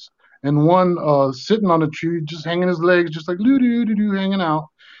trees, and one sitting on a tree just hanging his legs, just like doo-doo-doo-doo, hanging out.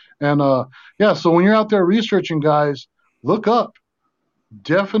 And so when you're out there researching, guys, look up.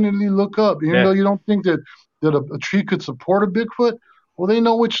 Definitely look up. Even though you don't think that a tree could support a Bigfoot, well, they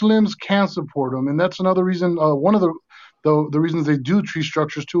know which limbs can support them, and that's another reason. One of the reasons they do tree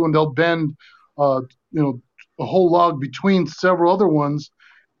structures too, and they'll bend, a whole log between several other ones,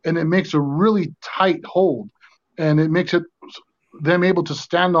 and it makes a really tight hold, and it makes them able to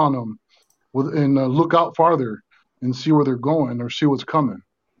stand on them and look out farther and see where they're going or see what's coming.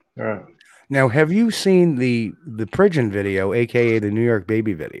 All right. Now, have you seen the Pridgeon video, aka the New York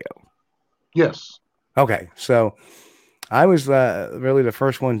Baby video? Yes. Okay, so I was really the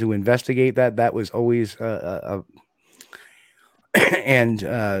first one to investigate that. That was always and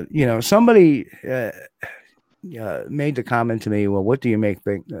somebody made the comment to me, well, what do you think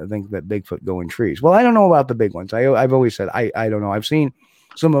that Bigfoot go in trees? Well, I don't know about the big ones. I've always said I don't know. I've seen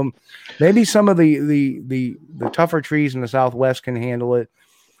some of them. Maybe some of the tougher trees in the Southwest can handle it.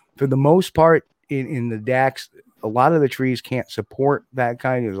 For the most part, in the Dax, a lot of the trees can't support that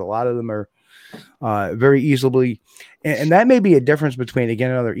kind. There's a lot of them are very easily, and that may be a difference between,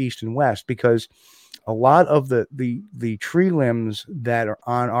 again, another East and West, because a lot of the tree limbs that are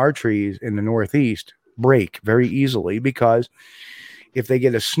on our trees in the Northeast break very easily, because if they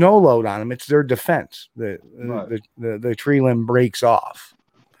get a snow load on them, it's their defense. The tree limb breaks off.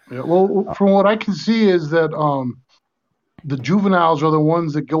 Yeah, well, from what I can see is that the juveniles are the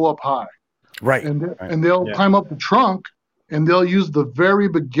ones that go up high, right? And they'll climb up the trunk, and they'll use the very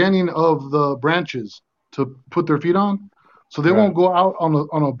beginning of the branches to put their feet on. So they won't go out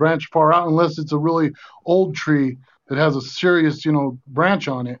on a branch far out unless it's a really old tree that has a serious, branch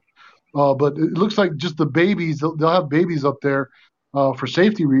on it. But it looks like just the babies, they'll have babies up there for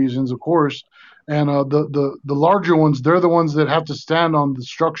safety reasons, of course. And the larger ones, they're the ones that have to stand on the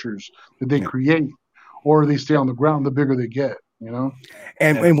structures that they create, or they stay on the ground the bigger they get,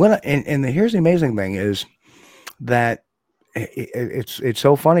 And here's the amazing thing is that it's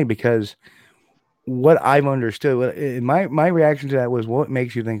so funny, because what I've understood, my reaction to that was, what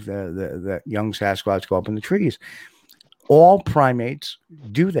makes you think that young Sasquatch go up in the trees? All primates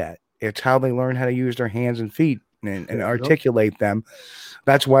do that. It's how they learn how to use their hands and feet and articulate them.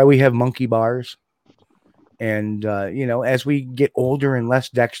 That's why we have monkey bars. And, as we get older and less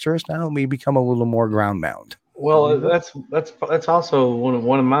dexterous now, we become a little more ground bound. Well, that's also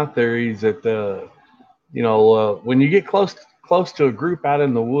one of my theories that, when you get close close to a group out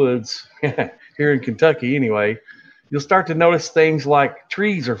in the woods here in Kentucky anyway, you'll start to notice things like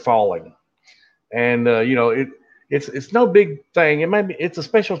trees are falling. And, it's no big thing. It's a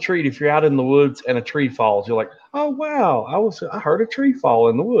special treat if you're out in the woods and a tree falls. You're like, oh, wow, I heard a tree fall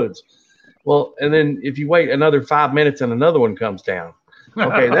in the woods. Well, and then if you wait another 5 minutes and another one comes down,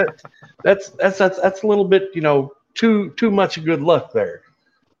 okay, that's a little bit, too much good luck there.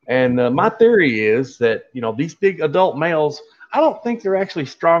 And my theory is that, these big adult males, I don't think they're actually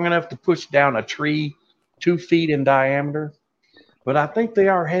strong enough to push down a tree 2 feet in diameter, but I think they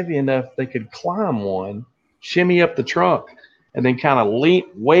are heavy enough they could climb one, shimmy up the trunk, and then kind of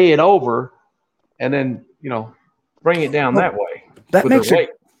weigh it over, and then, bring it down that way.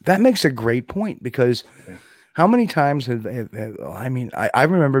 That makes a great point, because how many times I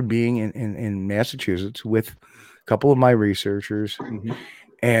remember being in Massachusetts with a couple of my researchers,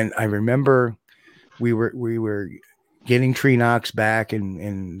 and I remember we were getting tree knocks back,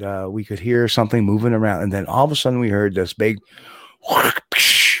 and we could hear something moving around, and then all of a sudden we heard this big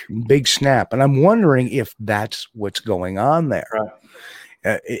snap, and I'm wondering if that's what's going on there.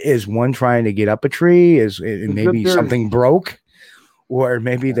 Right. Is one trying to get up a tree? Is maybe something broke? Or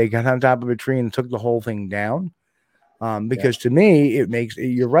maybe they got on top of a tree and took the whole thing down. Because to me,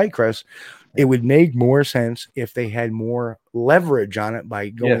 you're right, Chris. It would make more sense if they had more leverage on it by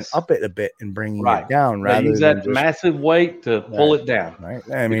going up it a bit and bringing it down, rather use than that massive weight to pull it down. Right.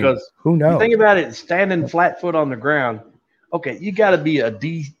 I mean, because who knows? Think about it, standing flat foot on the ground. Okay, you got to be a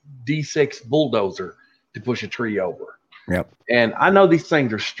D6 bulldozer to push a tree over. Yep. And I know these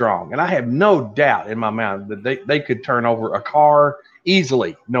things are strong, and I have no doubt in my mind that they could turn over a car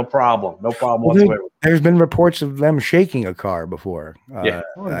easily, no problem whatsoever. There's been reports of them shaking a car before.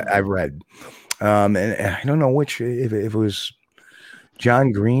 I've read, and I don't know if it was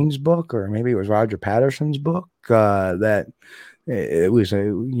John Green's book or maybe it was Roger Patterson's book that it was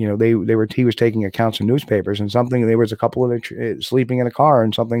he was taking accounts of newspapers, and there was a couple of sleeping in a car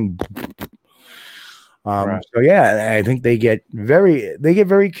and something. So yeah, I think they get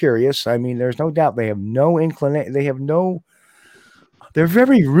very curious. I mean, there's no doubt they have no inclination. They're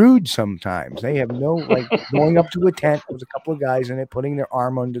very rude sometimes. They have no, going up to a tent with a couple of guys in it, putting their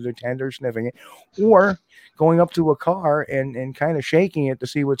arm under their tent or sniffing it, or going up to a car and kind of shaking it to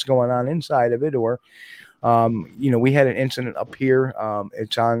see what's going on inside of it. Or, we had an incident up here.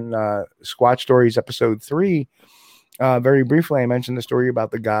 It's on Squatch Stories episode 3. Very briefly, I mentioned the story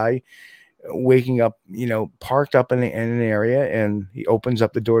about the guy waking up, parked up in an area, and he opens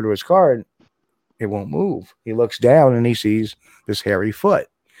up the door to his car and it won't move. He looks down and he sees this hairy foot.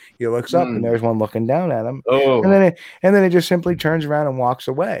 He looks up and there's one looking down at him. Oh. And then it just simply turns around and walks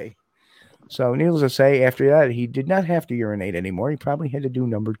away. So needless to say, after that, he did not have to urinate anymore. He probably had to do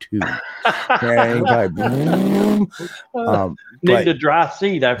number 2. Need a dry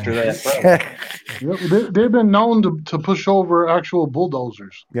seat after that. They've been known to push over actual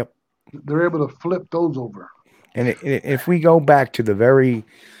bulldozers. Yep. They're able to flip those over. And if we go back to the very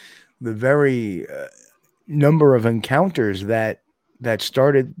number of encounters that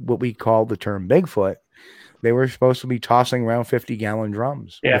started what we call the term Bigfoot, they were supposed to be tossing around 50-gallon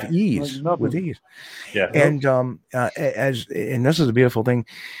drums with ease. Yeah. And and this is a beautiful thing,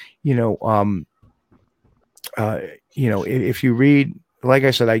 if you read, like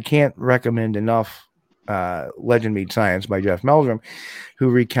I said, I can't recommend enough Legend Meets Science by Jeff Meldrum, who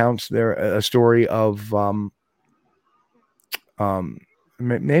recounts a story of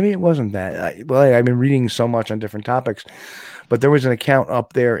maybe it wasn't that. I've been reading so much on different topics, but there was an account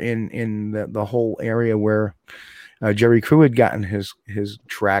up there in the whole area where Jerry Crew had gotten his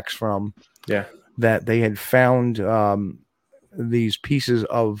tracks from. Yeah, that they had found these pieces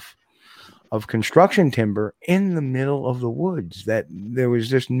of construction timber in the middle of the woods. That there was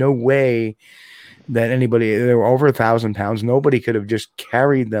just no way that they were over 1,000 pounds. Nobody could have just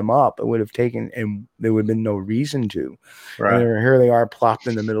carried them up. It would have taken, and there would have been no reason to. Right. And here they are plopped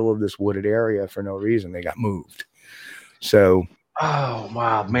in the middle of this wooded area for no reason. They got moved. So. Oh,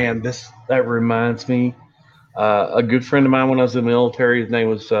 wow, man. That reminds me. A good friend of mine when I was in the military, his name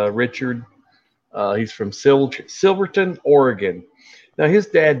was Richard. He's from Silverton, Oregon. Now, his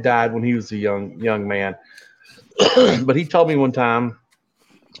dad died when he was a young man. But he told me one time,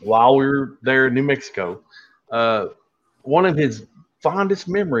 while we were there in New Mexico, one of his fondest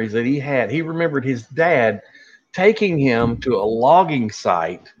memories that he remembered his dad taking him to a logging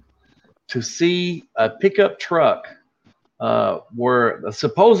site to see a pickup truck where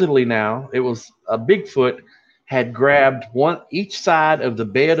supposedly now it was a Bigfoot had grabbed each side of the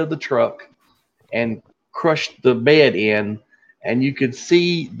bed of the truck and crushed the bed in, and you could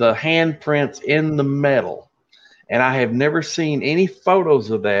see the handprints in the metal. And I have never seen any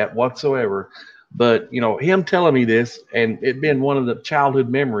photos of that whatsoever. But, him telling me this, and it being one of the childhood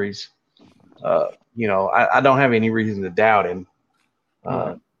memories, I don't have any reason to doubt him.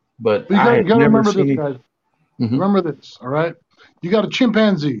 But you got to remember this, guys. Mm-hmm. Remember this, all right? You got a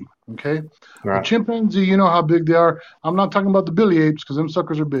chimpanzee, okay? Right. A chimpanzee, you know how big they are. I'm not talking about the billy apes because them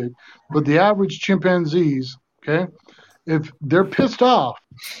suckers are big. But the average chimpanzees, okay, if they're pissed off,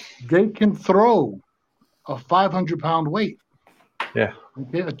 they can throw a 500-pound weight. Yeah.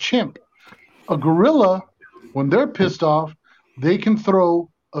 Okay, a chimp. A gorilla, when they're pissed off, they can throw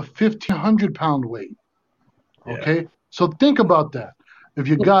a 1,500-pound weight. Okay? Yeah. So think about that. If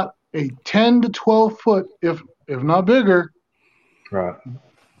you got a 10 to 12 foot, if not bigger, right,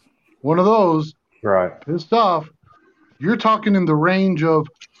 one of those, right, pissed off, you're talking in the range of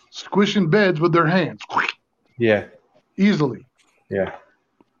squishing beds with their hands. Yeah. Easily. Yeah.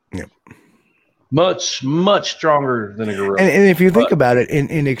 Yep. Much, much stronger than a gorilla. And if you think about it,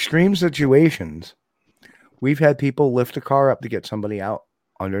 in extreme situations, we've had people lift a car up to get somebody out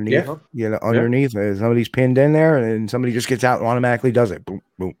underneath. Yeah. Underneath. Yeah. Somebody's pinned in there, and somebody just gets out and automatically does it. Boom,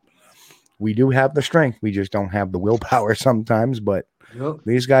 boom. We do have the strength. We just don't have the willpower sometimes. But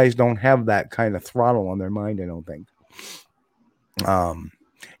these guys don't have that kind of throttle on their mind, I don't think.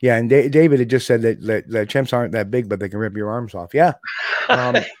 Yeah, and David had just said that chimps aren't that big, but they can rip your arms off. Yeah.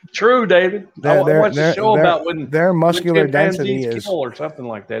 True, David. I watched a show about when their muscular density is or something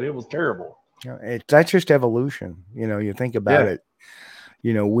like that. It was terrible. That's just evolution. You think about it.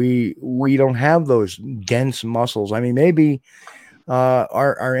 We don't have those dense muscles. I mean, maybe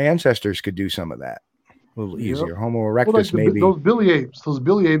our ancestors could do some of that a little easier. Homo erectus, maybe. Those billy apes,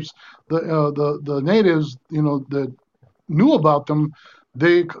 the natives, that knew about them,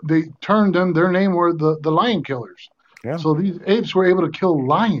 they turned them. Their name were the lion killers. Yeah. So these apes were able to kill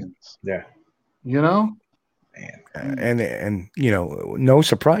lions. Yeah. And no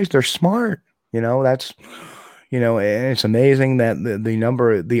surprise, they're smart. That's. And it's amazing that the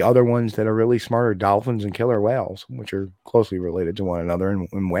number of the other ones that are really smart are dolphins and killer whales, which are closely related to one another.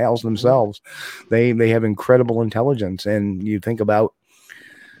 And whales themselves, they have incredible intelligence. And you think about,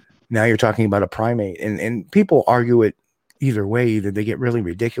 now you're talking about a primate, and people argue it either way. Either they get really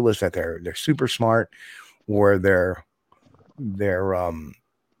ridiculous that they're super smart, or they're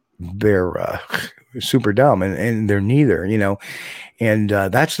super dumb, and they're neither. And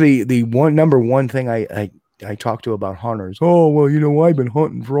that's the number one thing I talk to about hunters. Oh, well, I've been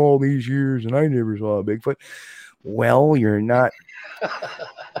hunting for all these years and I never saw a Bigfoot. Well, you're not.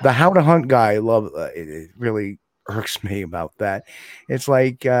 The how to hunt guy, it really irks me about that. It's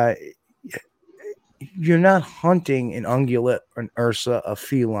like you're not hunting an ungulate, an ursa, a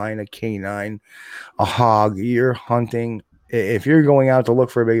feline, a canine, a hog. You're hunting. If you're going out to look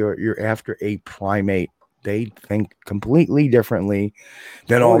for a big, you're after a primate. They think completely differently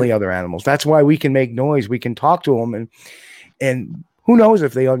than all the other animals. That's why we can make noise. We can talk to them, and who knows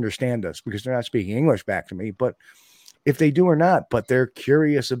if they understand us, because they're not speaking English back to me. But if they do or not, but they're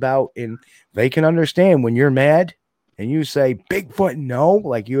curious about, and they can understand when you're mad and you say Bigfoot, no,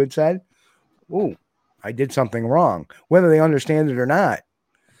 like you had said. Ooh, I did something wrong, whether they understand it or not.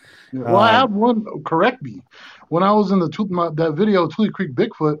 Well, I have one. Correct me. When I was in that video, Tule Creek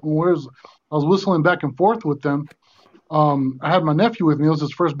Bigfoot, I was whistling back and forth with them. I had my nephew with me. It was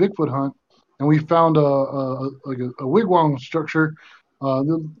his first Bigfoot hunt, and we found a wigwam structure.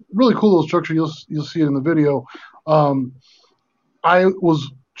 Really cool little structure. You'll see it in the video. I was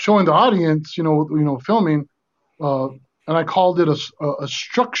showing the audience, filming, and I called it a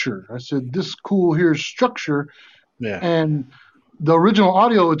structure. I said, "This cool here structure." Yeah. And the original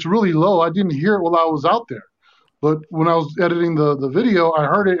audio, it's really low. I didn't hear it while I was out there. But when I was editing the video, I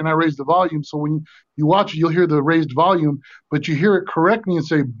heard it and I raised the volume. So when you watch it, you'll hear the raised volume, but you hear it correctly and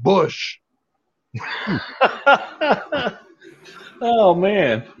say bush. Oh,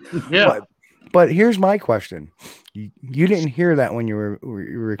 man. Yeah. But here's my question. You didn't hear that when you were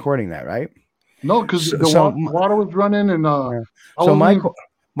recording that, right? No, because water was running. And so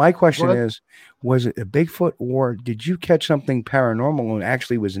my question is, was it a Bigfoot, or did you catch something paranormal and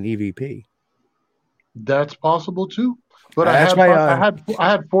actually was an EVP? That's possible too, but I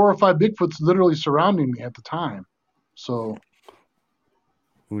had 4 or 5 Bigfoots literally surrounding me at the time. So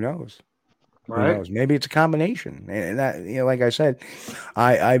who knows? Right? Who knows? Maybe it's a combination, and that like I said,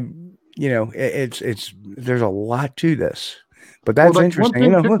 it's there's a lot to this, but that's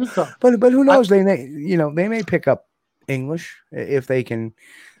interesting. But who knows? They may pick up English if they can.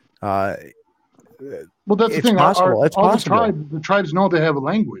 Well, that's the thing. Possible. It's possible. The tribes know they have a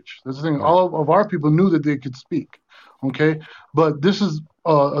language. That's the thing. Right. All of our people knew that they could speak. Okay, but this is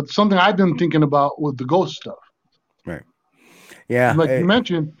something I've been thinking about with the ghost stuff. Yeah. Like you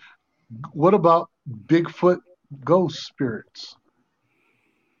mentioned, what about Bigfoot ghost spirits?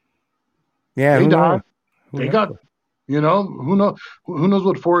 Yeah, they who died. knows? They got, who knows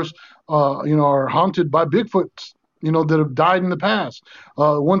what forests, are haunted by Bigfoots, that have died in the past.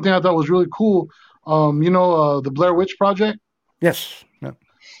 One thing I thought was really cool, the Blair Witch Project. Yes. Yep.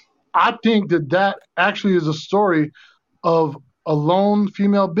 I think that actually is a story of a lone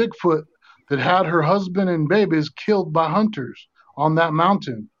female Bigfoot that had her husband and babies killed by hunters on that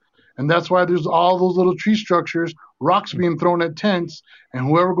mountain. And that's why there's all those little tree structures, rocks being thrown at tents, and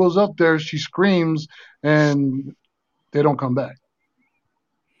whoever goes up there, she screams, and they don't come back.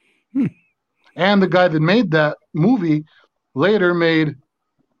 And the guy that made that movie later made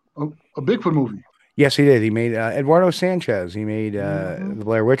a Bigfoot movie. Yes, he did. He made Eduardo Sanchez. He made the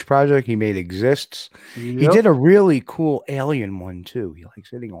Blair Witch Project. He made Exists. Yep. He did a really cool alien one, too. He likes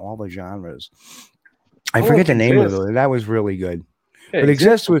hitting all the genres. I forget the name of it. That was really good. Yeah, but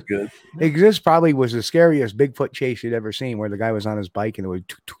Exists was good. Exists probably was the scariest Bigfoot chase you'd ever seen, where the guy was on his bike and it was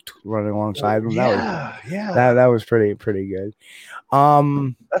running alongside him. That was pretty good.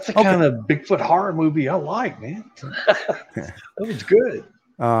 That's the kind of Bigfoot horror movie I like, man. That was good.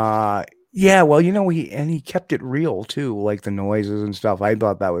 Yeah, well, he kept it real too, like the noises and stuff. I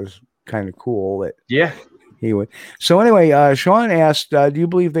thought that was kind of cool. That he would. So anyway, Sean asked, "Do you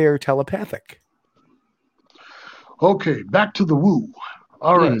believe they are telepathic?" Okay, back to the woo.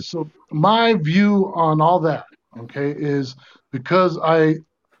 All right, so my view on all that, is because I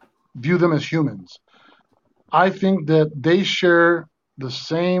view them as humans. I think that they share the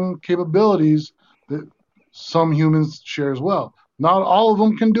same capabilities that some humans share as well. Not all of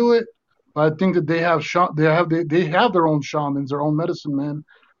them can do it, but I think that they have their own shamans, their own medicine men.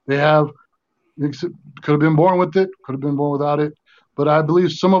 They could have been born with it, could have been born without it, but I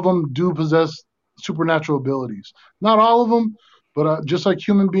believe some of them do possess supernatural abilities. Not all of them, but just like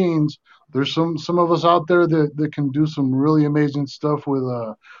human beings, there's some of us out there that can do some really amazing stuff with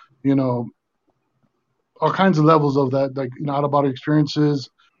all kinds of levels of that, like out of body experiences,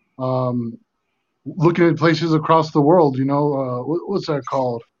 looking at places across the world. What's that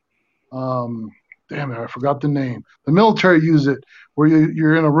called? Damn it, I forgot the name. The military use it, where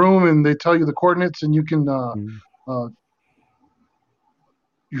you're in a room and they tell you the coordinates, and you can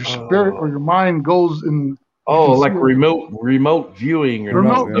your spirit or your mind goes in. Like remote viewing or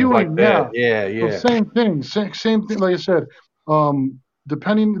remote viewing, like that. Yeah. So same thing. Same thing. Like I said,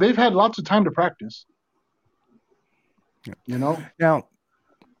 depending, they've had lots of time to practice. Now,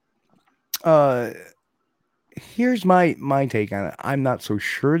 here's my take on it. I'm not so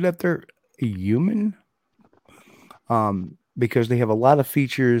sure that they're human, because they have a lot of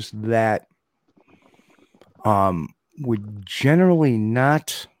features that would generally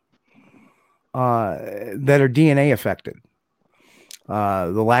not that are DNA affected.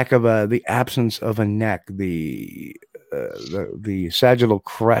 The lack of the absence of a neck, the sagittal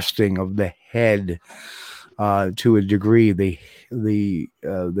cresting of the head, to a degree, the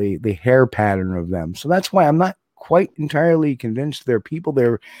hair pattern of them. So that's why I'm not quite entirely convinced they're people.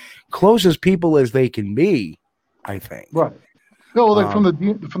 They're closest people as they can be, I think. Right. No, like from the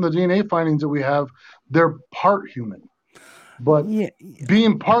DNA findings that we have, they're part human. But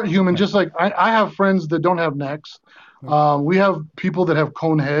being part human, just like I have friends that don't have necks. We have people that have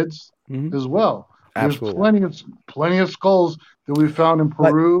cone heads as well. Absolutely. There's plenty of skulls that we found in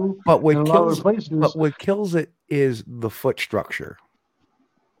Peru and a lot of other places. But what kills it is the foot structure.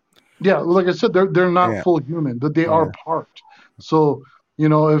 Yeah, like I said, they're not full human, but they are part. So,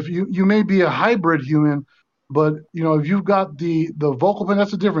 if you may be a hybrid human, but if you've got the vocal pen, that's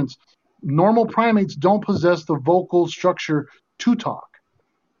the difference. Normal primates don't possess the vocal structure to talk.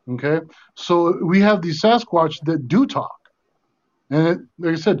 Okay, so we have these Sasquatch that do talk, and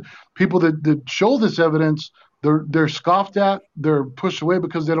like I said, people that show this evidence, they're scoffed at, they're pushed away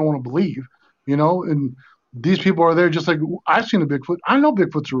because they don't want to believe, and these people are there just like, I've seen a Bigfoot, I know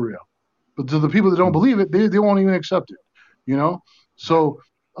Bigfoots are real, but to the people that don't believe it, they won't even accept it, So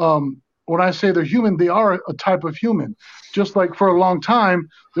when I say they're human, they are a type of human. Just like for a long time,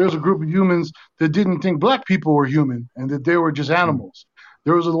 there's a group of humans that didn't think black people were human and that they were just animals.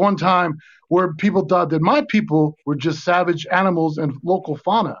 There was one time where people thought that my people were just savage animals and local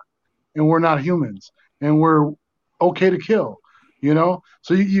fauna, and we're not humans, and we're okay to kill.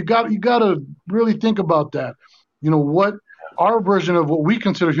 So you got to really think about that. What our version of what we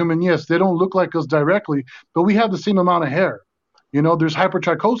consider human. Yes, they don't look like us directly, but we have the same amount of hair. There's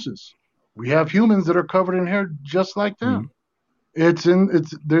hypertrichosis. We have humans that are covered in hair just like them. It's in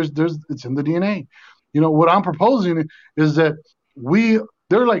the DNA. What I'm proposing is that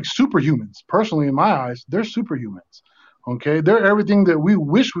they're like superhumans. Personally, in my eyes, they're superhumans. Okay, they're everything that we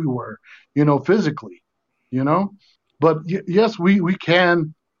wish we were, physically, But yes, we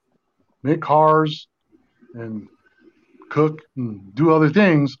can make cars and cook and do other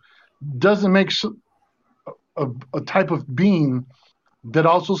things. Doesn't make a type of being that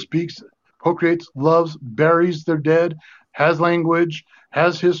also speaks, procreates, loves, buries their dead, has language,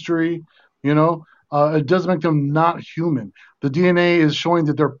 has history. It doesn't make them not human. The DNA is showing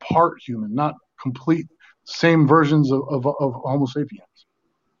that they're part human, not complete same versions of Homo sapiens.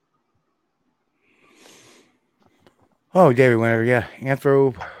 Oh, David, whenever, yeah,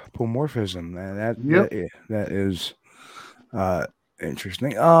 anthropomorphism. That is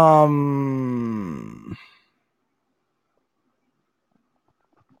interesting.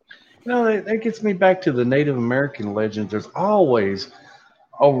 That gets me back to the Native American legends. There's always,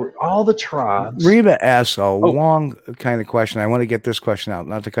 over all the tribes. Reba asks a long kind of question. I want to get this question out.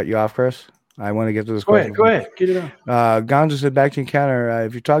 Not to cut you off, Chris. I want to get to this question. Go ahead. Get it on. Gonzo said, back to encounter.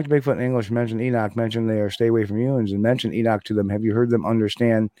 If you talk to Bigfoot in English, mention Enoch, mention they are stay away from humans, and mention Enoch to them. Have you heard them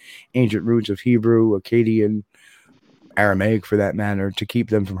understand ancient roots of Hebrew, Akkadian, Aramaic, for that matter, to keep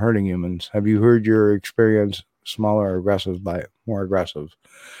them from hurting humans? Have you heard your experience smaller or aggressive by more aggressive?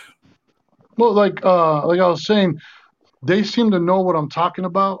 Well, like I was saying, they seem to know what I'm talking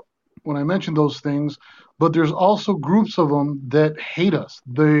about when I mention those things, but there's also groups of them that hate us.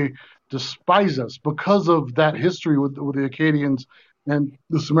 They despise us because of that history with the Akkadians and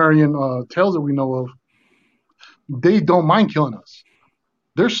the Sumerian tales that we know of. They don't mind killing us.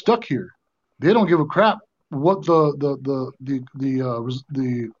 They're stuck here. They don't give a crap what the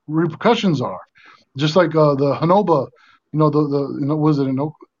repercussions are. Just like the Hanoba, was it in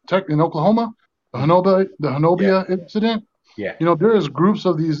Oklahoma, the Hanobia incident? Yeah. There is groups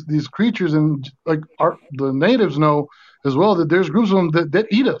of these creatures, and like the natives know as well that there's groups of them that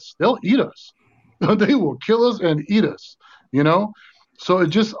eat us. They'll eat us. They will kill us and eat us. So it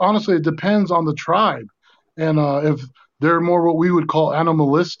just honestly it depends on the tribe, and if they're more what we would call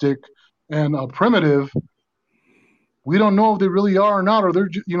animalistic and primitive, we don't know if they really are or not, or they're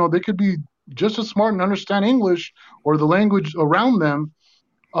they could be just as smart and understand English or the language around them,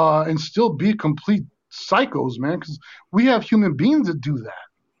 and still be complete psychos, man. Because we have human beings that do that.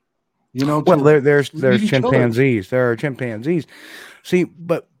 Well, there's chimpanzees. There are chimpanzees. See,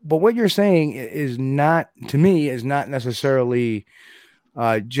 but what you're saying is not, to me, is not necessarily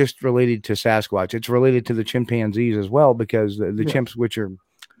just related to Sasquatch. It's related to the chimpanzees as well, because the chimps, which are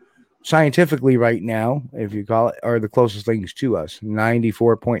scientifically right now, if you call it, are the closest things to us.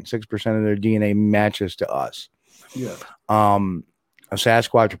 94.6% of their DNA matches to us. Yeah. A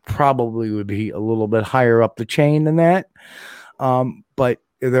Sasquatch probably would be a little bit higher up the chain than that. But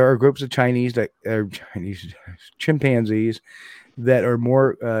there are groups of chimpanzees that are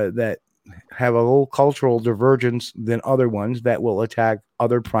more that have a little cultural divergence than other ones that will attack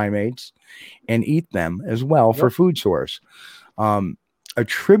other primates and eat them as well for food source.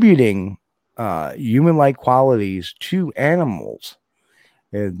 Attributing human-like qualities to animals,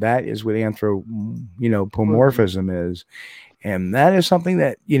 and that is what anthropomorphism is, and that is something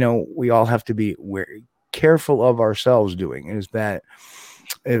that we all have to be careful of ourselves doing. Is that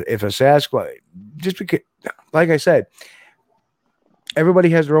if a Sasquatch, just because, like I said, everybody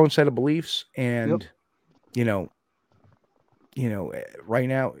has their own set of beliefs, and right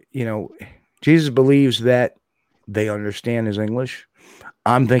now, Jesus believes that they understand his English.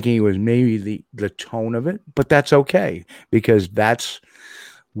 I'm thinking it was maybe the tone of it, but that's okay, because that's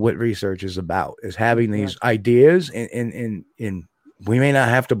what research is about, is having these ideas, and we may not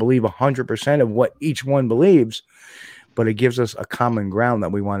have to believe 100% of what each one believes, but it gives us a common ground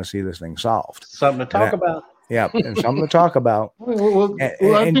that we want to see this thing solved. Something to talk about. Yeah, and something to talk about. Well,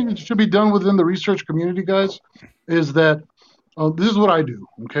 I think it should be done within the research community, guys, is that this is what I do,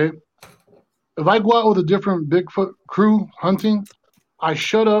 okay? If I go out with a different Bigfoot crew hunting, I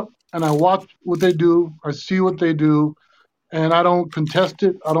shut up and I watch what they do. I see what they do, and I don't contest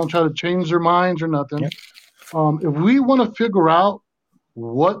it. I don't try to change their minds or nothing. Yep. If we want to figure out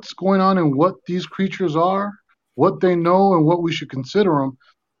what's going on and what these creatures are, what they know, and what we should consider them,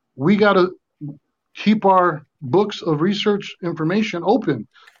 we got to keep our books of research information open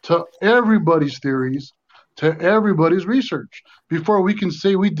to everybody's theories, to everybody's research, before we can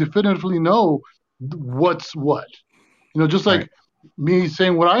say we definitively know what's what. Just like me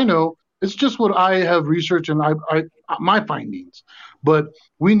saying what I know, it's just what I have researched and I my findings. But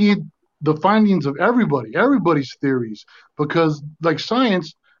we need the findings of everybody's theories, because like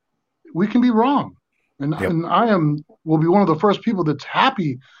science, we can be wrong. And I will be one of the first people that's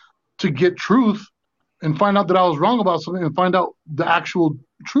happy to get truth and find out that I was wrong about something and find out the actual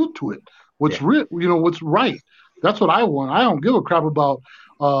truth to it. What's what's right. That's what I want. I don't give a crap about,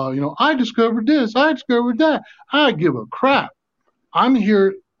 I discovered this, I discovered that. I give a crap. I'm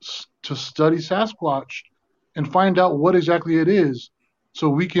here to study Sasquatch and find out what exactly it is so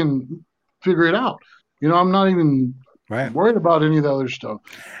we can figure it out. I'm not even worried about any of the other stuff.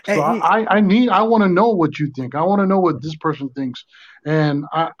 So I want to know what you think. I want to know what this person thinks. And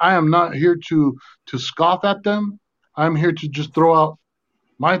I am not here to scoff at them. I'm here to just throw out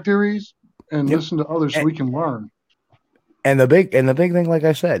my theories and listen to others so we can learn. And the big thing, like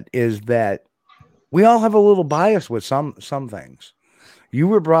I said, is that we all have a little bias with some things. You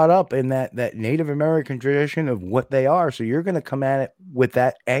were brought up in that Native American tradition of what they are, so you're going to come at it with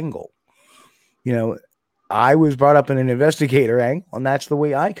that angle. I was brought up in an investigator angle, and that's the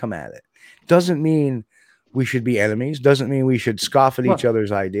way I come at it. Doesn't mean we should be enemies. Doesn't mean we should scoff at each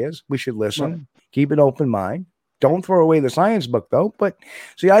other's ideas. We should listen, keep an open mind. Don't throw away the science book, though. But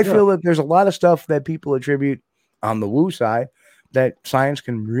see, I feel that there's a lot of stuff that people attribute on the woo side that science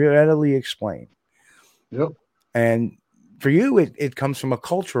can readily explain. Yep. And for you, it comes from a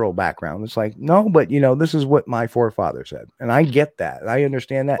cultural background. It's like, no, but this is what my forefather said. And I get that. I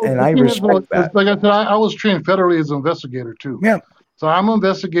understand that. And I respect that. Like I said, I was trained federally as an investigator too. Yeah. So I'm an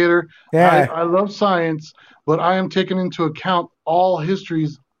investigator. Yeah. I love science, but I am taking into account all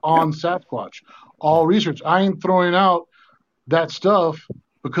histories on Sasquatch, all research. I ain't throwing out that stuff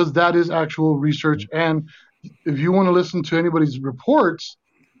because that is actual research. And if you want to listen to anybody's reports,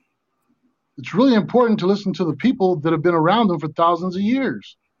 it's really important to listen to the people that have been around them for thousands of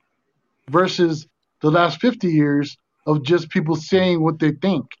years versus the last 50 years of just people saying what they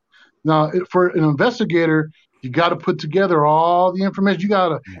think. Now, for an investigator, you got to put together all the information. You got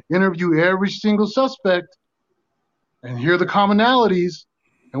to interview every single suspect and hear the commonalities.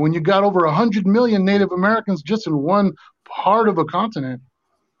 And when you got over 100 million Native Americans just in one part of a continent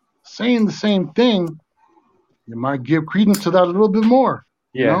saying the same thing, you might give credence to that a little bit more.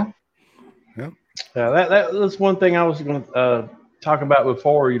 Yeah. That's one thing I was going to talk about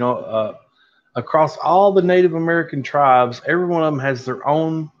before. Across all the Native American tribes, every one of them has their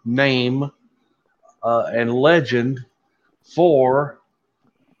own name and legend for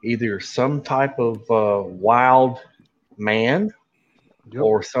either some type of wild man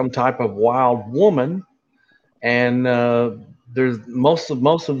or some type of wild woman, and there's most of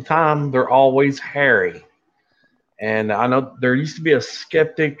the time they're always hairy. And I know there used to be a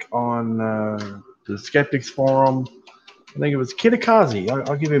skeptic on the Skeptics Forum. I think it was Kit Akazi.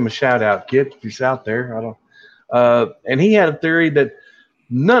 I'll give him a shout out, Kit, if he's out there. And he had a theory that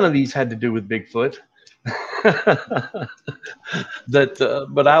none of these had to do with Bigfoot.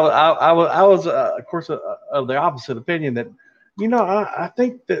 But I was, of course, of the opposite opinion that, I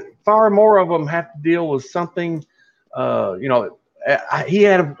think that far more of them have to deal with something, he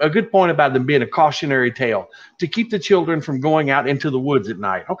had a good point about them being a cautionary tale to keep the children from going out into the woods at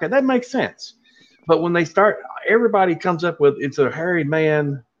night. Okay, that makes sense. But when they start, everybody comes up with it's a hairy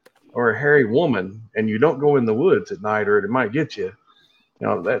man or a hairy woman, and you don't go in the woods at night or it might get you.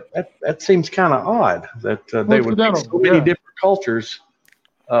 That seems kind of odd that they would pick so many different cultures.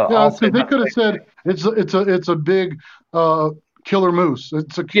 They could have said it's a big killer moose.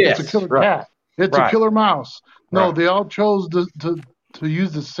 It's a killer cat. It's a killer mouse. No, they all chose to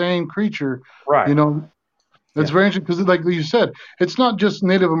use the same creature. Right. It's very interesting because, like you said, it's not just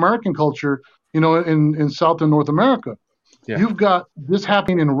Native American culture. In South and North America, you've got this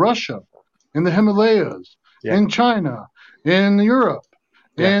happening in Russia, in the Himalayas, in China, in Europe,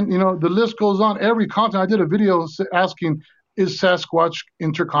 and the list goes on. Every continent. I did a video asking, "Is Sasquatch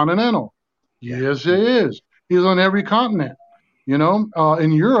intercontinental?" Yes, it is. He's on every continent.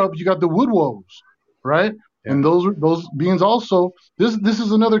 In Europe, you got the woodwolves, right? Yeah. And those beings also. This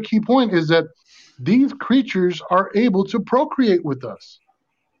is another key point: is that these creatures are able to procreate with us.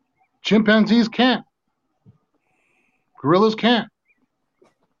 Chimpanzees can't. Gorillas can't.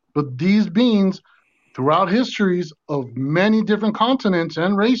 But these beings, throughout histories of many different continents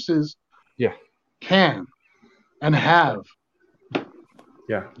and races, can and have.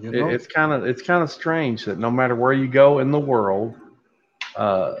 Yeah, it's kind of strange that no matter where you go in the world,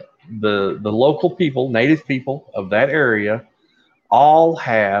 the local people, native people of that area, all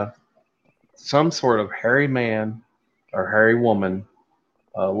have some sort of hairy man or hairy woman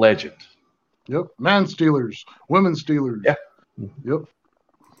legend. Yep. Man stealers, women stealers. Yeah. Yep.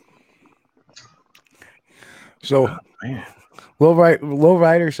 So Low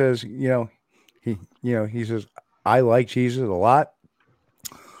Rider says, he says, I like Jesus a lot,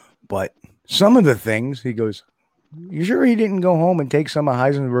 but some of the things, he goes, you sure he didn't go home and take some of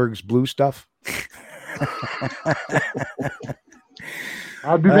Heisenberg's blue stuff?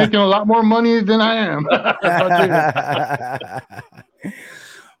 I'd be making a lot more money than I am.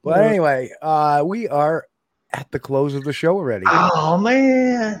 Well, anyway, we are at the close of the show already. Oh,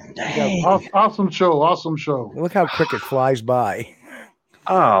 man. Awesome show. Look how quick it flies by.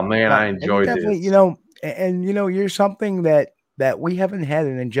 Oh, man, I enjoyed it. You're something that we haven't had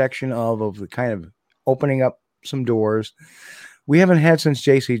an injection of the kind of opening up some doors. We haven't had since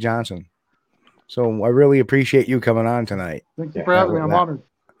J.C. Johnson. So I really appreciate you coming on tonight. Thank you for having me. I'm honored.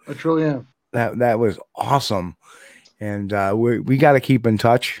 I truly am. That was awesome. And we got to keep in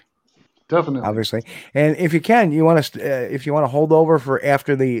touch. Definitely. Obviously. And if you can, if you want to hold over for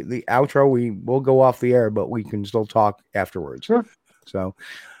after the outro, we will go off the air, but we can still talk afterwards. Sure. So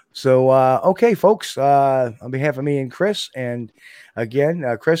okay, folks, on behalf of me and Chris, and again,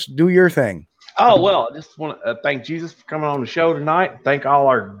 Chris, do your thing. Oh, well, I just want to thank Jesus for coming on the show tonight. Thank all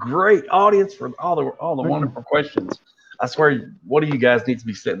our great audience for all the wonderful questions. I swear, one of you guys needs to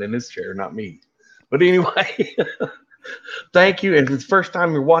be sitting in this chair, not me. But anyway, thank you. And if it's the first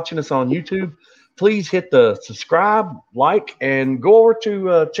time you're watching us on YouTube, please hit the subscribe, like, and go over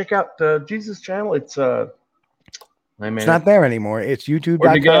to check out Jesus' channel. It's it's not there anymore. It's YouTube.com.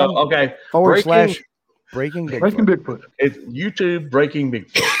 Where'd you go? Okay. Breaking Bigfoot. Breaking Bigfoot. It's YouTube Breaking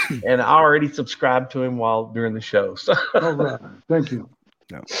Bigfoot. And I already subscribed to him during the show. So. All right. Thank you.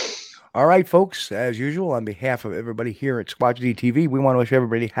 No. All right, folks. As usual, on behalf of everybody here at Squatch DTV, we want to wish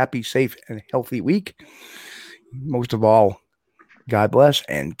everybody a happy, safe, and healthy week. Most of all, God bless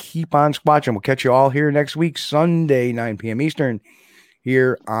and keep on squatching. We'll catch you all here next week, Sunday, 9 p.m. Eastern,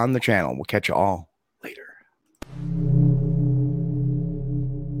 here on the channel. We'll catch you all later.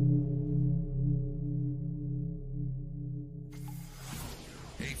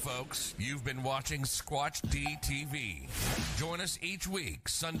 Hey folks, you've been watching Squatch DTV. Join us each week,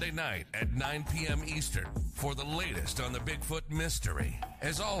 Sunday night at 9 p.m. Eastern for the latest on the Bigfoot mystery.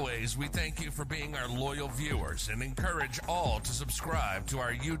 As always, we thank you for being our loyal viewers and encourage all to subscribe to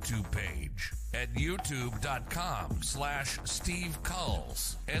our YouTube page at youtube.com/Steve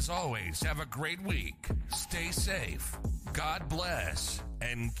Culls. As always, have a great week. Stay safe. God bless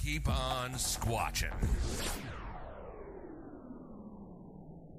and keep on squatching.